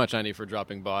you so much, Andy, for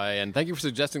dropping by, and thank you for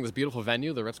suggesting this beautiful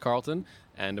venue, the Ritz-Carlton,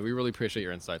 and we really appreciate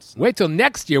your insights. Wait till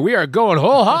next year. We are going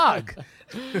whole hog.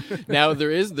 Now, there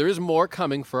is more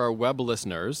coming for our web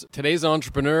listeners. Today's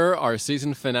Entrepreneur, our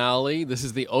season finale. This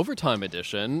is the overtime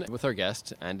edition with our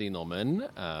guest, Andy Nulman,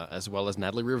 as well as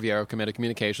Natalie Rivière of Cometa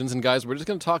Communications. And guys, we're just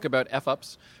going to talk about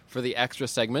F-ups for the extra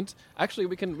segment. Actually,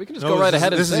 we can just go right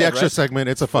ahead and say it. This is the extra segment.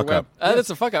 It's a fuck-up. It's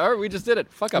a fuck-up. All right, we just did it.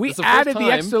 Fuck-up. We added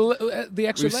the extra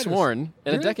we've letters. Sworn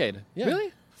in a decade. Yeah.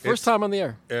 Really? First time on the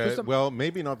air. Well,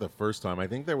 maybe not the first time. I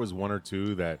think there was one or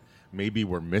two that maybe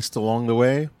were missed along the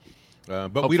way.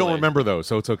 But Hopefully. we don't remember those,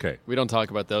 so it's okay. We don't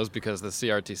talk about those because the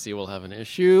CRTC will have an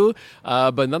issue.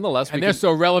 But nonetheless, they're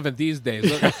so relevant these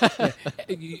days.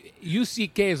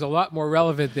 UCK is a lot more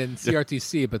relevant than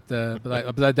CRTC,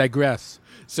 but I digress.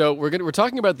 So we're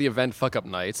talking about the event Fuck Up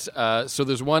Nights. So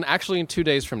there's one actually in 2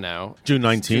 days from now, June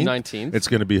 19th. It's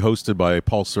going to be hosted by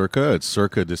Paul Circa at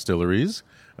Circa Distilleries.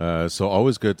 So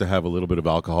always good to have a little bit of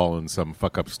alcohol and some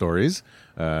fuck up stories.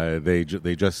 They get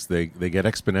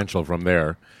exponential from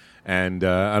there. And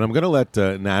I'm going to let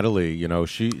Natalie,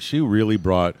 she really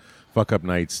brought Fuck Up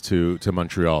Nights to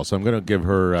Montreal. So I'm going to give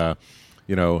her,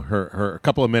 her a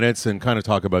couple of minutes and kind of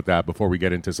talk about that before we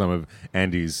get into some of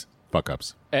Andy's fuck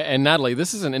ups. And Natalie,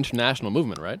 this is an international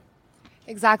movement, right?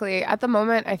 Exactly. At the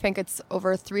moment, I think it's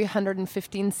over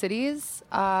 315 cities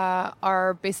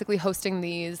are basically hosting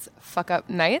these Fuck Up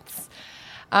Nights.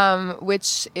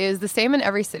 Which is the same in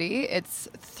every city. It's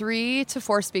 3 to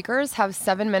 4 speakers have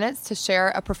 7 minutes to share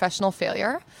a professional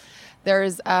failure.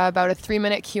 There's about a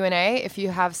 3-minute Q&A. If you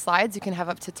have slides, you can have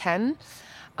up to 10.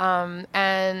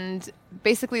 And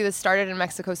basically this started in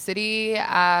Mexico City.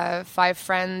 5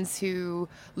 friends who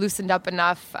loosened up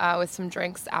enough with some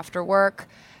drinks after work,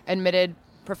 admitted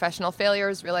professional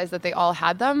failures, realized that they all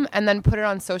had them, and then put it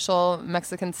on social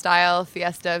Mexican style,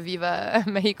 Fiesta Viva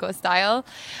Mexico style,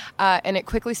 and it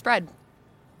quickly spread.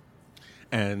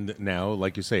 And now,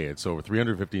 like you say, it's over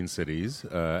 315 cities,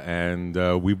 and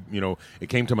it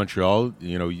came to Montreal,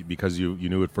 because you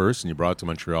knew it first, and you brought it to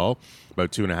Montreal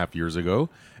about 2.5 years ago,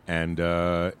 and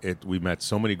we met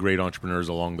so many great entrepreneurs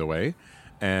along the way,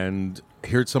 and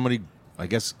heard somebody, I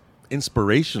guess,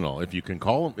 inspirational. If you can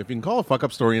call a fuck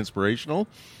up story inspirational,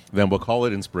 then we'll call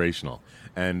it inspirational.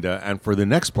 And for the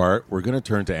next part, we're going to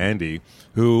turn to Andy,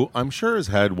 who I'm sure has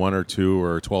had 1 or 2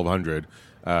 or 1,200.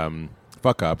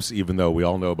 Fuck ups, even though we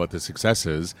all know about the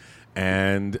successes,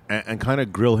 and kind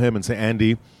of grill him and say,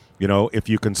 Andy, if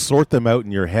you can sort them out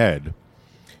in your head,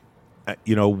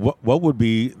 what would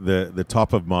be the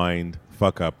top of mind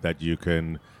fuck up that you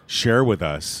can share with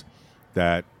us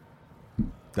that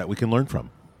we can learn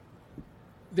from?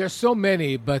 There's so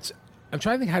many, but I'm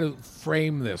trying to think how to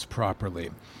frame this properly.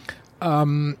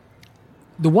 The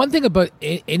one thing about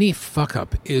any fuck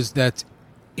up is that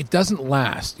it doesn't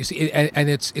last. You see, and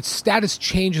its status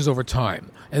changes over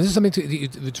time. And this is something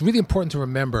it's really important to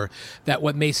remember, that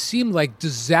what may seem like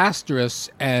disastrous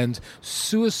and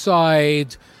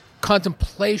suicide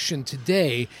contemplation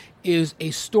today is a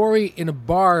story in a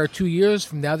bar 2 years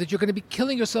from now that you're going to be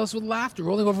killing yourselves with laughter,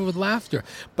 rolling over with laughter.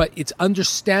 But it's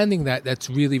understanding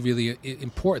that's really, really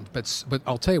important. But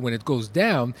I'll tell you, when it goes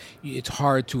down, it's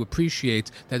hard to appreciate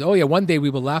that, oh yeah, one day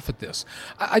we will laugh at this.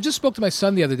 I just spoke to my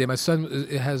son the other day. My son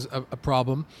has a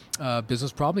problem,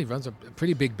 business problem. He runs a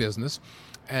pretty big business.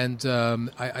 And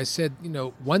I said,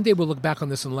 one day we'll look back on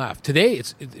this and laugh. Today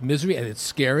it's misery and it's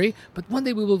scary, but one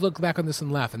day we will look back on this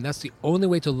and laugh. And that's the only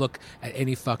way to look at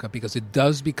any fuck up, because it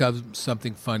does become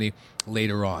something funny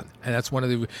later on. And that's one of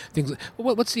the things.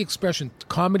 What's the expression?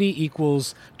 Comedy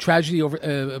equals tragedy over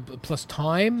plus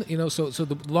time. So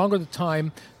the longer the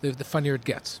time, the funnier it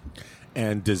gets.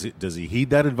 And does he heed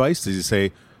that advice? Does he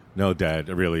say, "No, Dad,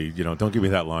 really, don't give me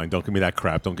that line. Don't give me that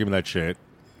crap. Don't give me that shit.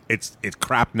 It's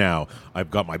crap now.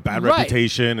 I've got my bad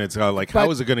reputation." It's how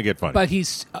is it going to get funny? But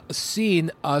he's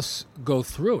seen us go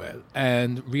through it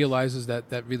and realizes that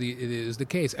really it is the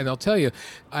case. And I'll tell you,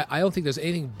 I don't think there's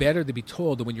anything better to be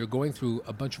told than when you're going through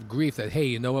a bunch of grief that, hey,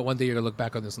 you know what, one day you're going to look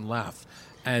back on this and laugh.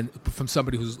 And from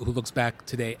somebody who looks back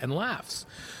today and laughs.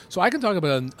 So I can talk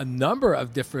about a number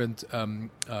of different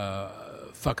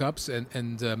fuck ups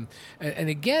and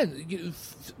again,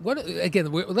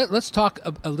 let's talk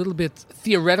a little bit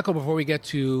theoretical before we get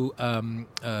to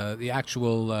the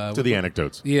actual to the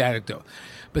anecdotes. The anecdote,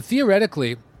 but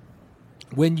theoretically,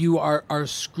 when you are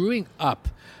screwing up,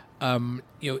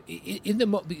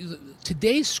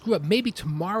 today's screw up, maybe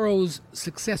tomorrow's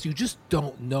success, you just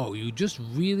don't know. You just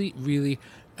really, really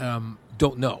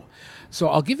don't know. So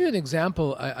I'll give you an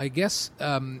example. I guess.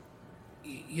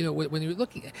 When you're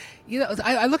looking,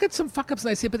 I look at some fuck ups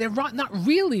and I say, but they're not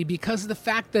really, because of the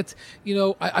fact that,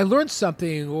 I learned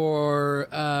something, or,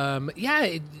 but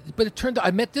it turned out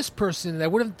I met this person and I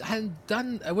would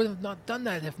have not done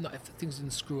that if things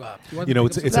didn't screw up.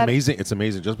 It's amazing. It's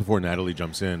amazing. Just before Natalie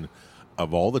jumps in,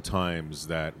 of all the times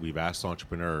that we've asked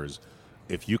entrepreneurs,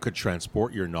 if you could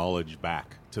transport your knowledge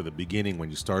back to the beginning when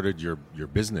you started your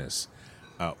business,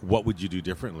 what would you do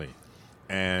differently?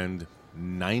 And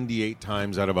 98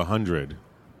 times out of 100,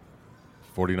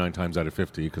 49 times out of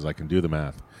 50, because I can do the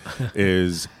math,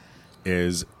 is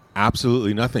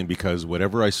absolutely nothing, because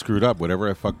whatever I screwed up, whatever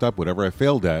I fucked up, whatever I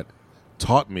failed at,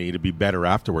 taught me to be better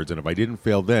afterwards. And if I didn't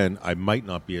fail then, I might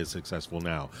not be as successful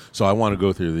now. So I want to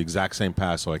go through the exact same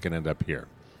path so I can end up here.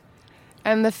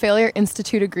 And the Failure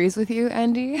Institute agrees with you,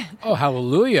 Andy? Oh,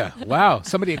 hallelujah. Wow.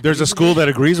 There's a school that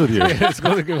agrees with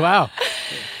you. Wow.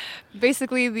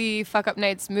 Basically, the Fuck Up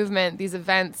Nights movement, these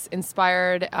events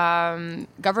inspired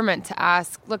government to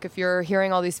ask, look, if you're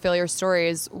hearing all these failure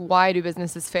stories, why do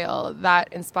businesses fail?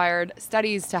 That inspired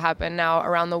studies to happen now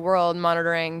around the world,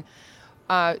 monitoring,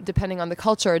 depending on the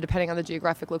culture, depending on the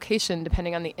geographic location,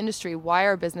 depending on the industry, why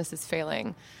are businesses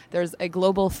failing? There's a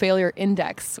global failure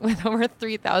index with over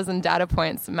 3,000 data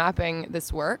points mapping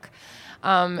this work.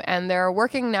 And they're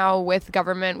working now with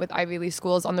government, with Ivy League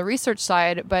schools on the research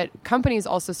side, but companies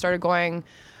also started going,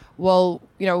 well,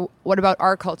 what about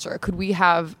our culture? Could we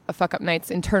have a Fuck Up Nights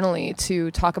internally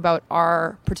to talk about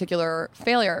our particular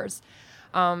failures?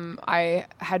 I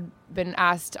had been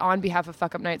asked on behalf of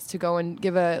Fuck Up Nights to go and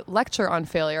give a lecture on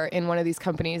failure in one of these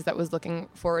companies that was looking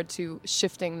forward to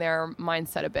shifting their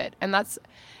mindset a bit. And that's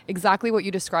exactly what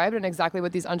you described, and exactly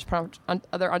what these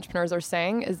other entrepreneurs are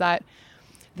saying, is that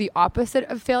the opposite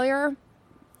of failure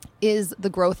is the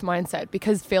growth mindset,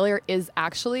 because failure is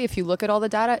actually, if you look at all the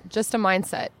data, just a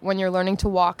mindset. When you're learning to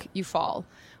walk, you fall.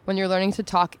 When you're learning to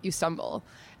talk, you stumble.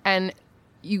 And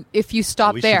if you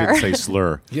stop there... At least you didn't say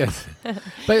slur. Yes.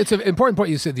 But it's an important point.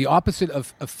 You said the opposite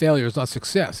of failure is not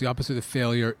success. The opposite of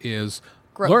failure is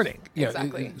Growth. learning.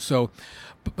 Exactly. So,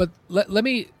 but let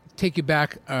me take you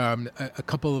back a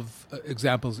couple of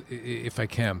examples, if I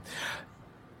can.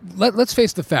 Let's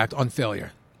face the fact on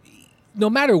failure. No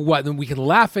matter what, and we can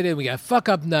laugh at it, we got fuck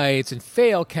up nights and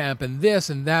fail camp and this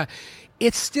and that,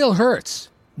 it still hurts.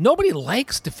 Nobody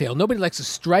likes to fail. Nobody likes to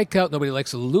strike out. Nobody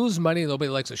likes to lose money. Nobody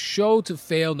likes a show to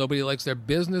fail. Nobody likes their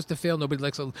business to fail. Nobody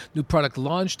likes a new product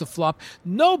launch to flop.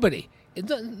 Nobody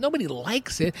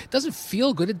likes it. It doesn't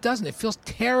feel good. It doesn't. It feels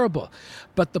terrible.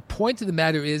 But the point of the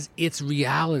matter is, it's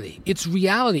reality. It's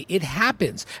reality. It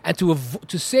happens. And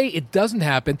to say it doesn't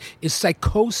happen is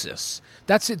psychosis.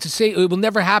 That's it. To say it will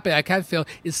never happen, I can't fail,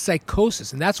 is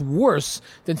psychosis. And that's worse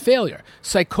than failure.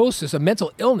 Psychosis, a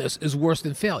mental illness, is worse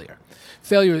than failure.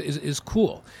 Failure is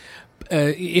cool.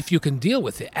 If you can deal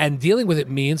with it. And dealing with it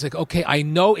means, like, okay, I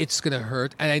know it's going to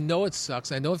hurt, and I know it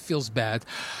sucks, I know it feels bad,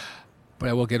 but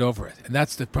I will get over it. And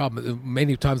that's the problem.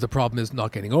 Many times the problem is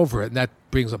not getting over it, and that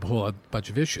brings up a whole bunch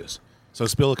of issues. So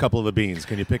spill a couple of the beans.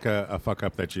 Can you pick a fuck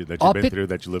up that you've been through,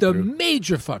 that you lived through? The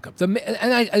major fuck up.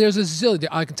 There's a zillion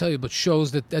I can tell you about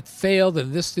shows that failed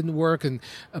and this didn't work, and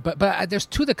but there's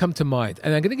two that come to mind,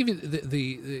 and I'm going to give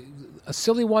you a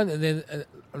silly one and then an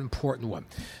important one.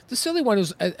 The silly one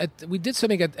is we did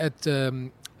something at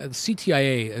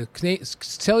CTIA,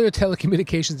 Cellular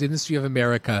Telecommunications Industry of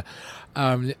America.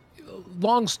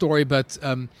 Long story, but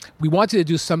we wanted to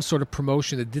do some sort of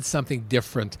promotion that did something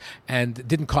different and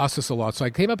didn't cost us a lot. So I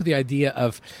came up with the idea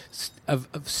of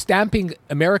stamping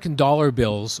American dollar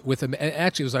bills with them. And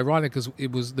actually, it was ironic because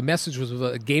the message was of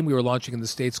a game we were launching in the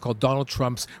States called Donald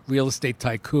Trump's Real Estate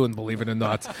Tycoon, believe it or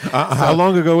not. How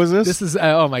long ago was this? This is,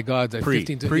 oh my God,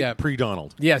 15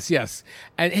 pre-Donald. Yes.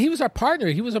 And he was our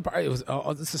partner.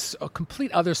 This is a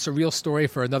complete other surreal story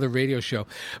for another radio show,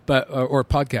 or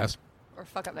podcast. Or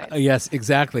fuck up nights. Yes,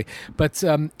 exactly. But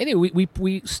anyway,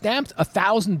 we stamped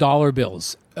 $1,000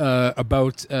 bills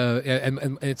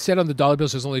and it said on the dollar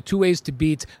bills there's only two ways to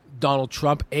beat Donald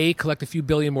Trump: A, collect a few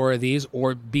billion more of these,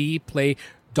 or B, play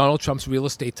Donald Trump's Real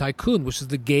Estate Tycoon, which is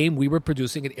the game we were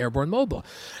producing at Airborne Mobile.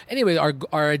 Anyway,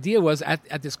 our idea was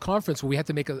at this conference where we had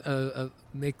to make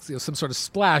some sort of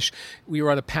splash. We were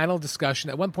on a panel discussion.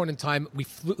 At one point in time,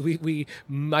 we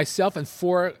myself and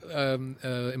four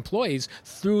employees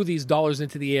threw these dollars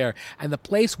into the air, and the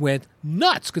place went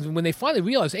nuts because when they finally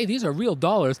realized, hey, these are real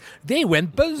dollars, they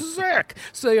went berserk.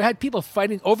 So you had people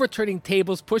fighting, overturning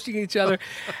tables, pushing each other,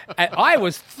 and I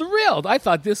was thrilled. I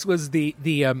thought this was the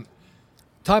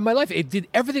time of my life. It did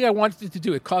everything I wanted it to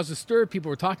do. It caused a stir. People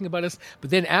were talking about us.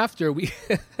 But then after we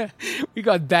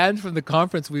got banned from the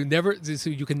conference, so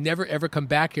you can never ever come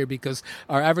back here because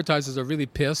our advertisers are really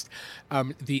pissed.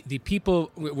 The people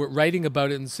were writing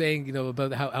about it and saying,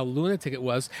 about how lunatic it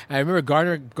was. And I remember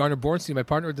Garner Bornstein, my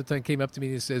partner at the time, came up to me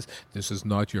and he says, "This is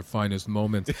not your finest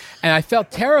moment," and I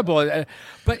felt terrible. And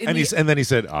then he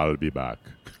said, "I'll be back."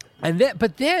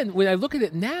 But then when I look at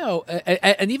it now,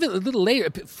 and even a little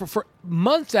later, for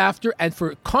months after and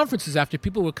for conferences after,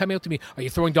 people were coming up to me, "Are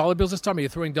you throwing dollar bills this time? Are you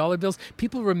throwing dollar bills?"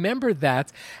 People remember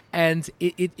that, and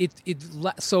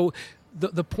so.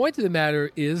 The point of the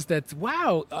matter is that,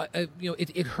 wow,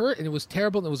 it hurt and it was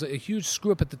terrible and it was a huge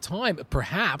screw up at the time,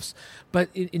 perhaps. But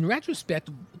in retrospect,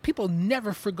 people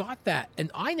never forgot that. And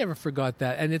I never forgot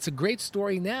that. And it's a great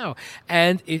story now.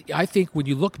 And I think when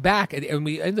you look back and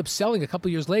we end up selling a couple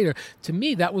of years later, to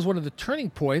me, that was one of the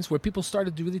turning points where people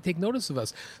started to really take notice of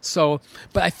us. So,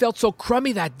 but I felt so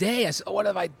crummy that day. I said, "Oh, what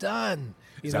have I done?"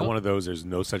 Is that one of those, there's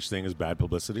no such thing as bad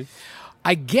publicity?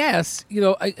 I guess,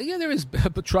 there is,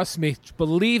 but trust me,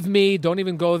 believe me, don't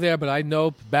even go there, but I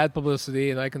know bad publicity,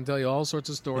 and I can tell you all sorts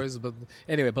of stories, but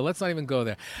anyway, but let's not even go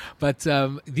there. But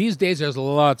these days, there's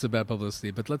lots of bad publicity,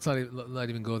 but let's not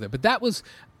even go there. But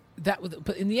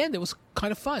but in the end, it was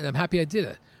kind of fun. I'm happy I did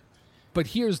it. But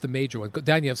here's the major one.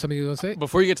 Dan, you have something you want to say?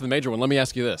 Before you get to the major one, let me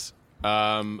ask you this.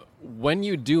 When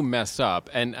you do mess up,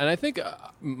 and I think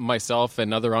myself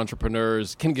and other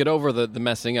entrepreneurs can get over the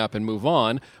messing up and move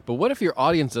on, but what if your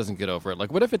audience doesn't get over it?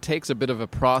 Like, what if it takes a bit of a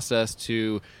process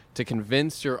to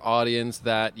convince your audience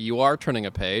that you are turning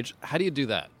a page? How do you do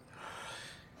that?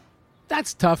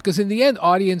 That's tough because in the end,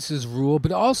 audiences rule,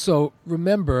 but also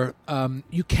remember,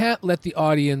 you can't let the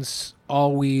audience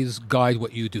always guide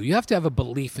what you do. You have to have a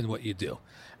belief in what you do.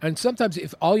 And sometimes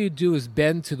if all you do is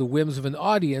bend to the whims of an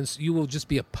audience, you will just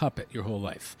be a puppet your whole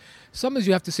life. Sometimes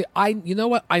you have to say, you know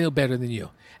what? I know better than you.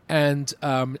 And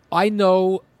I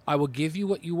know I will give you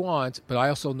what you want, but I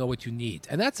also know what you need.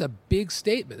 And that's a big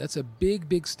statement. That's a big,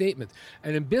 big statement.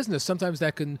 And in business, sometimes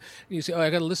that can, you say, I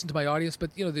got to listen to my audience.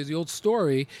 But, there's the old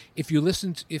story. If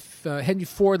Henry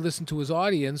Ford listened to his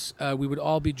audience, we would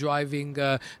all be driving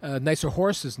nicer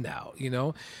horses now,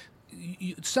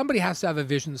 somebody has to have a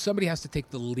vision. Somebody has to take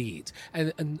the lead.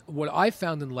 And what I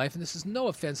found in life, and this is no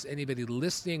offense to anybody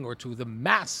listening or to the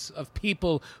mass of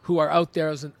people who are out there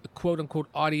as a quote-unquote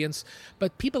audience,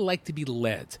 but people like to be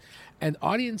led. And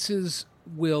audiences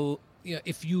will,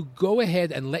 if you go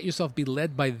ahead and let yourself be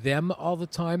led by them all the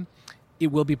time,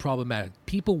 it will be problematic.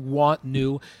 People want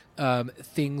new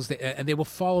things, and they will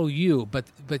follow you, but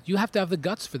you have to have the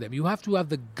guts for them. You have to have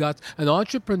the guts. An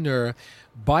entrepreneur,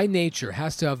 by nature,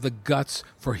 has to have the guts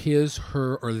for his,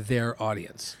 her, or their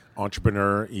audience.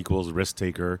 Entrepreneur equals risk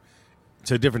taker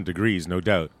to different degrees, no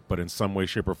doubt, but in some way,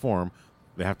 shape, or form,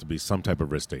 they have to be some type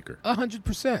of risk taker.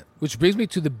 100%. Which brings me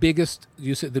to the biggest.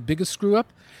 You said the biggest screw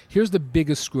up. Here's the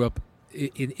biggest screw up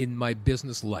in my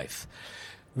business life.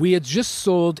 We had just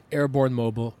sold Airborne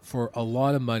Mobile for a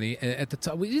lot of money, and at the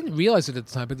time we didn't realize it at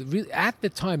the time. But at the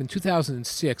time in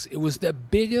 2006, it was the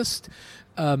biggest,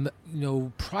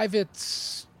 private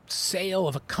sale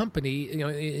of a company,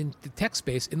 in the tech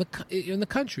space in the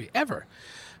country ever.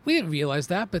 We didn't realize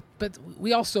that, but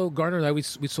we also, Garner and I, we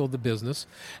sold the business,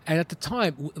 and at the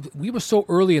time we were so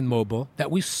early in mobile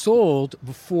that we sold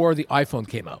before the iPhone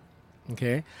came out.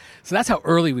 Okay, so that's how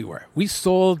early we were. We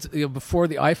sold before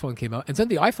the iPhone came out, and then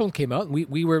the iPhone came out, and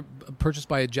we were purchased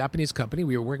by a Japanese company.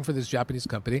 We were working for this Japanese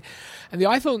company, and the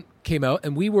iPhone came out,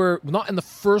 and we were not in the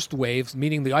first wave,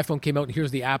 meaning the iPhone came out and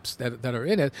here's the apps that are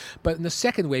in it, but in the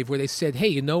second wave where they said, hey,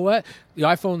 you know what? The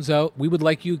iPhone's out. We would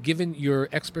like you, given your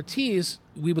expertise,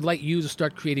 we would like you to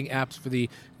start creating apps for the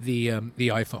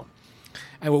iPhone.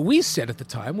 And what we said at the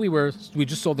time, we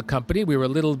just sold the company. We were a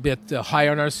little bit high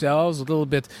on ourselves, a little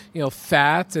bit,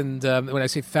 fat. And when I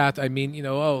say fat, I mean,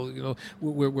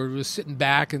 we're sitting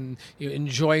back and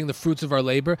enjoying the fruits of our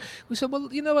labor. We said,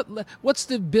 well, you know what? What's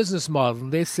the business model?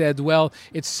 And they said, well,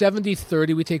 it's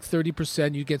 70-30. We take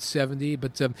 30%, you get 70,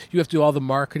 but you have to do all the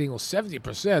marketing. Well,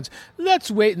 70%.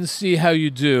 Let's wait and see how you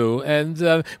do.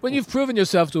 And when you've proven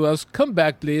yourself to us, come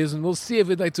back, please, and we'll see if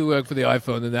we'd like to work for the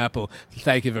iPhone and Apple.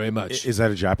 Thank you very much. Is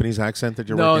that a Japanese accent that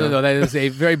you're working on? No. That is a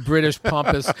very British,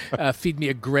 pompous, feed me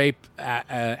a grape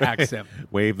accent.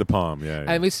 Wave the palm, yeah.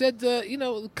 And we said,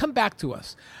 come back to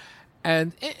us.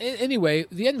 And anyway,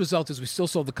 the end result is we still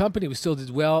sold the company, we still did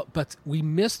well, but we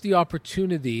missed the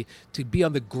opportunity to be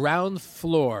on the ground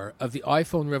floor of the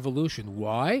iPhone revolution.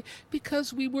 Why?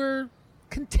 Because we were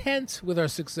content with our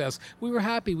success. We were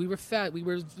happy. We were fat. We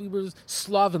were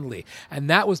slovenly. And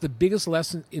that was the biggest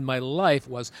lesson in my life,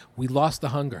 was we lost the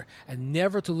hunger. And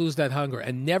never to lose that hunger.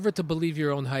 And never to believe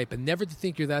your own hype. And never to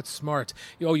think you're that smart.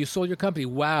 You sold your company.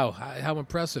 Wow, how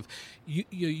impressive.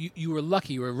 You were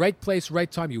lucky. You were right place,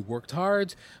 right time. You worked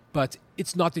hard. But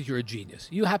it's not that you're a genius.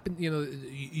 You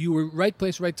were right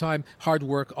place, right time, hard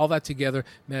work, all that together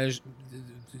managed.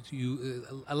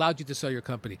 Allowed you to sell your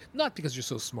company, not because you're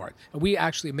so smart. And we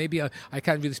actually, maybe I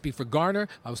can't really speak for Garner,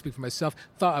 I will speak for myself,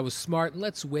 thought I was smart, and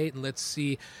let's wait and let's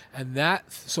see. And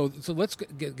that, so let's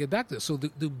get back to this. So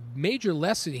the major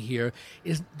lesson here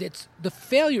is that the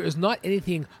failure is not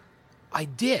anything I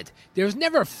did. There's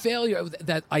never a failure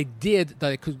that I did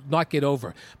that I could not get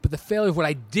over. But the failure of what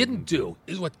I didn't do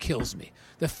is what kills me.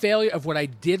 The failure of what I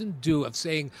didn't do, of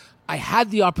saying, I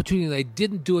had the opportunity and I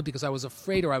didn't do it because I was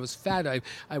afraid, or I was fat,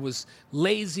 I was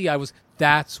lazy,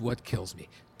 that's what kills me.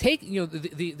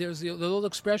 There's the old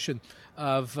expression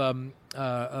of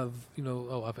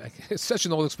it's such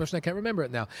an old expression I can't remember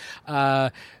it now.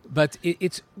 But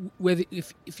it's whether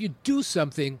if you do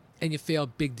something and you fail,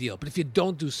 big deal. But if you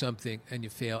don't do something and you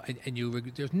fail, and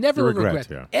there's never a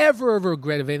regret, ever a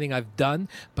regret of anything I've done.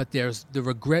 But there's the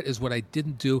regret is what I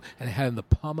didn't do, and I had it in the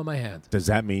palm of my hand. Does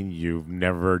that mean you've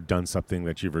never done something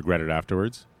that you've regretted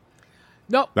afterwards?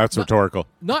 No, that's rhetorical.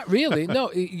 Not really. No.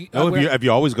 Have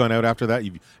you always gone out after that?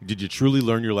 Did you truly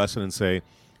learn your lesson and say,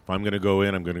 if I'm going to go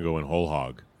in, I'm going to go in whole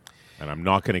hog, and I'm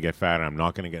not going to get fat, and I'm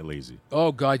not going to get lazy?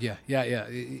 Oh God, yeah.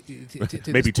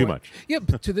 Maybe too much. Yeah,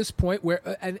 but to this point where,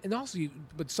 and also,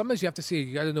 but sometimes you have to say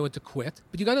you got to know when to quit.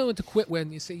 But you got to know when to quit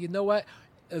when you say, you know what,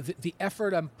 the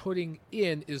effort I'm putting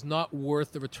in is not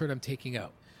worth the return I'm taking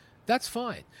out. That's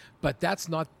fine, but that's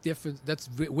not different. That's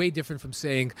way different from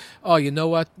saying, oh, you know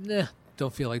what,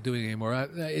 don't feel like doing it anymore.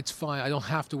 It's fine. I don't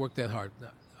have to work that hard.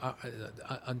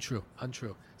 Untrue.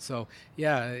 So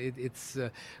yeah, it's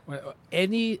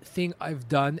anything I've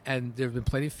done, and there have been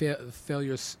plenty of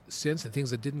failures since, and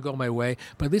things that didn't go my way.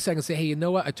 But at least I can say, hey, you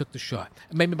know what? I took the shot.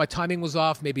 Maybe my timing was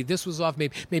off. Maybe this was off.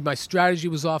 Maybe my strategy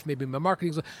was off. Maybe my marketing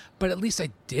was off. But at least I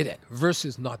did it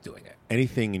versus not doing it.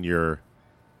 Anything in your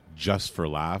just for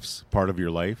laughs part of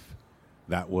your life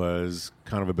that was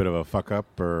kind of a bit of a fuck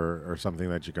up or something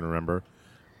that you can remember?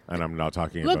 And I'm not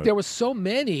talking about... Look, there were so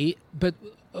many, but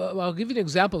I'll give you an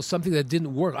example of something that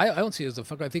didn't work. I don't see it as a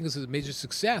fuck up. I think it's a major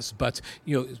success. But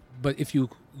but if you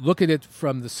look at it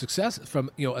from the success, from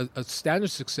a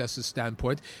standard success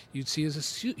standpoint, you'd see it as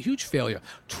a huge failure.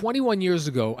 21 years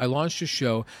ago, I launched a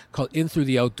show called In Through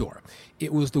the Outdoor.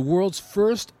 It was the world's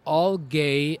first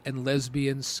all-gay and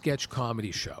lesbian sketch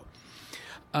comedy show.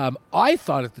 I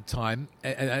thought at the time,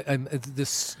 and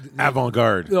this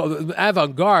Avant-garde.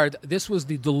 Avant-garde. This was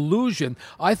the delusion.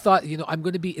 I thought, I'm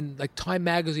going to be in like Time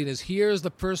magazine as here's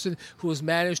the person who has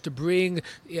managed to bring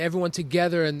everyone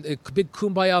together and a big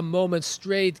kumbaya moment,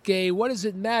 straight, gay. What does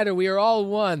it matter? We are all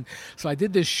one. So I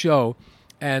did this show.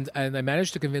 And I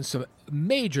managed to convince some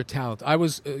major talent. I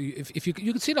was, if you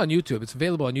can see it on YouTube. It's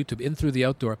available on YouTube. In Through the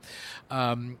Outdoor,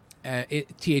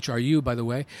 THRU, by the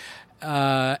way,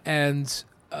 and.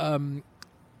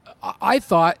 I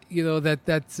thought,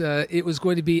 that it was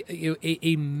going to be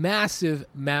a massive,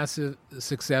 massive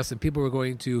success, and people were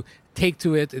going to take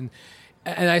to it, and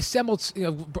I assembled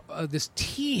this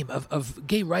team of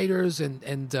gay writers and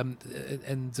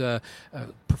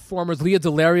performers. Leah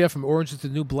Delaria from Orange is the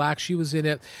New Black, she was in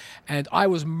it, and I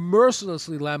was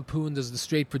mercilessly lampooned as the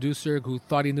straight producer who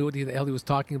thought he knew what the hell he was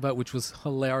talking about, which was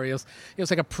hilarious. It was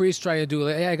like a priest trying to do,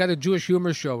 hey, I got a Jewish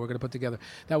humor show we're going to put together.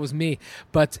 That was me,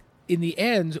 but. In the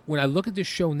end, when I look at this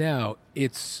show now,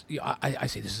 it's I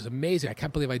say, this is amazing. I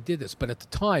can't believe I did this. But at the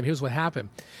time, here's what happened.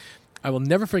 I will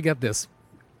never forget this.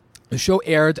 The show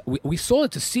aired. We sold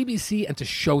it to CBC and to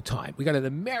Showtime. We got an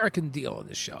American deal on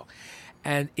this show.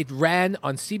 And it ran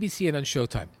on CBC and on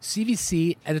Showtime.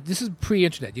 CBC, and this is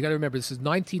pre-internet. You got to remember, this is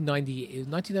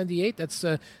 1998. That's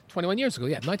 21 years ago.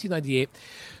 Yeah, 1998.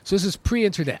 So this is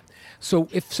pre-internet. So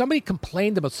if somebody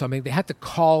complained about something, they had to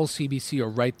call CBC or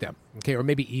write them, okay, or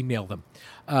maybe email them.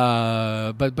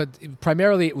 But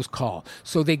primarily it was call.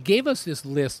 So they gave us this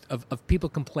list of people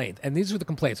complained, and these were the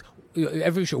complaints.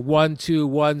 Every show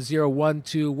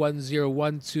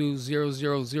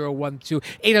 1-2-1-0-1-2-1-0-1-2-0-0-0-1-2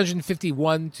 850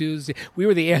 1-2. We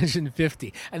were the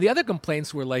 850, and the other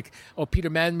complaints were like, "Oh, Peter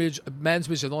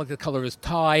Mansbridge, I don't like the color of his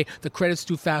tie. The credits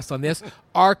too fast on this."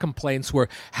 Our complaints were,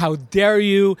 "How dare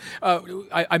you?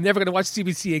 I'm never going to watch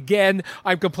CBC again.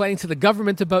 I'm complaining to the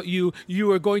government about you. You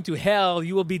are going to hell.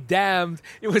 You will be damned."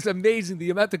 It was amazing the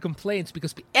amount of complaints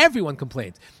because everyone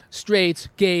complained. Straights,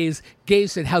 gays.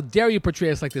 Gays said, "How dare you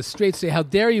portray us like this?" Straights say, "How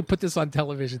dare you put this on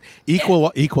television?"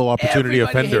 Equal opportunity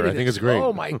offender. I think it's great.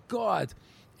 Oh my God,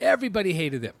 everybody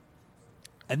hated it.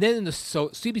 And then so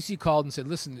CBC called and said,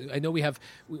 "Listen, I know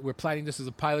we're planning this as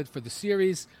a pilot for the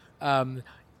series.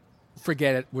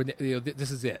 Forget it.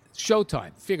 This is it.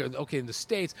 Showtime. Figure, okay, in the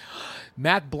States,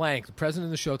 Matt Blank, the president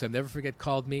of the Showtime, never forget,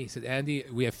 called me. He said, "Andy,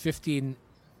 we have 15.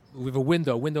 We have a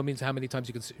window. Window means how many times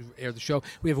you can air the show.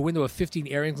 We have a window of 15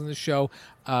 airings in the show.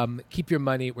 Keep your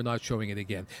money. We're not showing it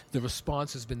again." The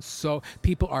response has been so...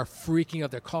 People are freaking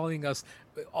out. They're calling us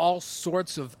all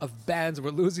sorts of bands.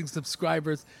 We're losing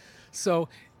subscribers. So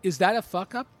is that a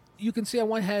fuck-up? You can say on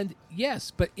one hand,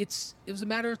 yes, but it was a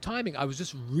matter of timing. I was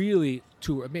just really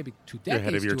maybe 2 decades You're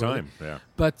ahead of your too early. time. Yeah.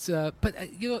 But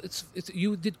it's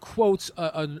you did quotes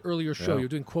on an earlier show. You're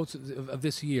doing quotes of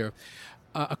this year.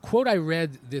 A quote I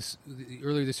read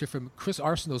earlier this year from Chris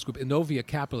Arsenault's group, Innovia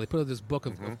Capital. They put out this book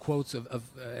of quotes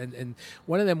and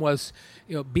one of them was,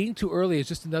 being too early is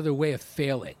just another way of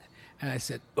failing. And I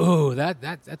said, oh,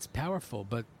 that's powerful.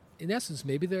 But in essence,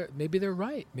 maybe they're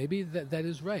right. Maybe that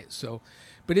is right. So,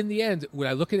 but in the end, when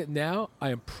I look at it now,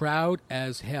 I am proud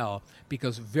as hell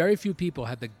because very few people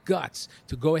had the guts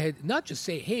to go ahead, not just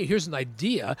say, "Hey, here's an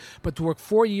idea," but to work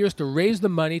 4 years to raise the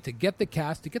money, to get the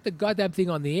cast, to get the goddamn thing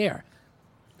on the air.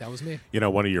 That was me.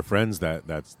 One of your friends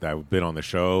that's been on the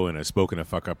show and has spoken at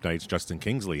Fuck Up Nights, Justin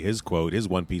Kingsley, his quote, his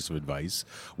one piece of advice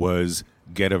was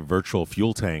get a virtual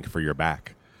fuel tank for your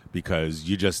back because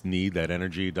you just need that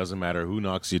energy. It doesn't matter who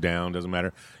knocks you down. Doesn't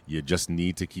matter. You just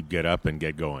need to get up and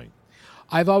get going.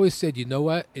 I've always said, you know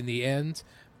what? In the end,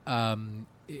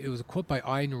 it was a quote by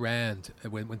Ayn Rand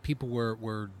when people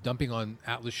were dumping on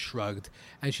Atlas Shrugged.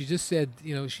 And she just said,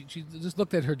 she just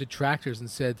looked at her detractors and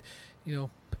said,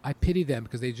 I pity them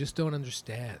because they just don't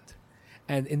understand.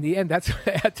 And in the end, that's what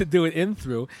I had to do it in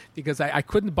through because I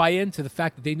couldn't buy into the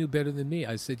fact that they knew better than me.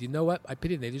 I said, you know what? I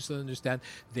pity them. They just don't understand.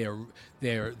 They are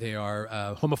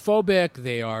homophobic.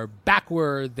 They are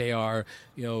backward. They are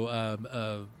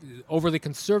overly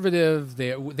conservative.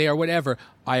 They are whatever.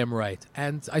 I am right.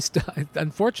 And I still,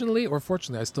 unfortunately or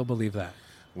fortunately, I still believe that.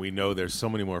 We know there's so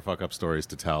many more fuck up stories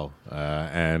to tell,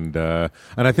 and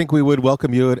I think we would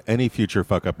welcome you at any future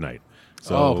fuck up night.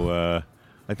 So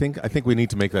I think we need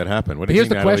to make that happen. What do you Here's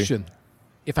think, the Natalie? question: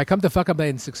 if I come to fuck up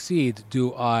night and succeed,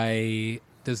 do I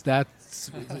Does that is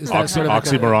that sort of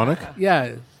Oxymoronic?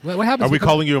 Yeah. What happens? Are if we you come-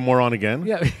 calling you a moron again?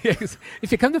 Yeah.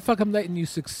 If you come to Fuck 'em Night and you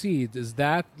succeed, is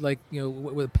that like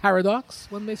with a paradox?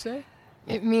 One may say.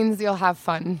 It means you'll have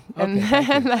fun, and, Okay, thank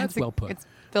you. and That's well put. It's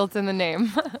built in the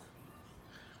name.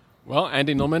 Well,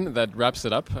 Andy Nulman, that wraps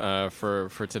it up for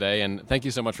today. And thank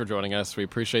you so much for joining us. We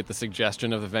appreciate the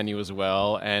suggestion of the venue as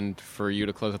well. And for you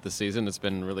to close out the season, it's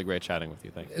been really great chatting with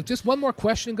you. Thank you. Just one more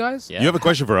question, guys. Yeah. You have a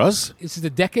question for us? This is the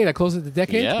decade. I closed it the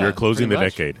decade. Yeah. You're closing the pretty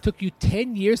much. decade. It took you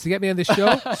 10 years to get me on this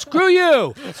show. Screw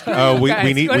you.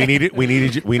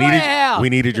 We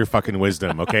needed your fucking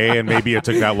wisdom, okay? And maybe it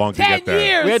took that long to 10 get there.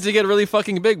 years. We had to get really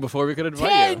fucking big before we could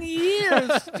invite 10 you.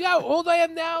 years. See how old I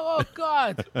am now? Oh,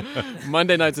 God.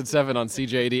 Monday nights at 7 on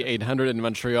CJAD 800 in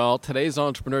Montreal. Today's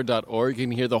entrepreneur.org. You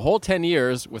can hear the whole 10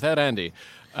 years without Andy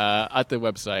at the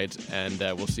website. And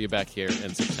we'll see you back here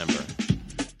in September.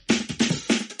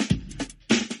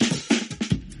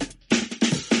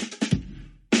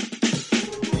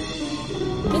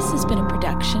 This has been a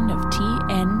production of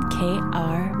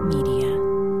TNKR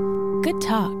Media. Good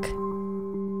talk.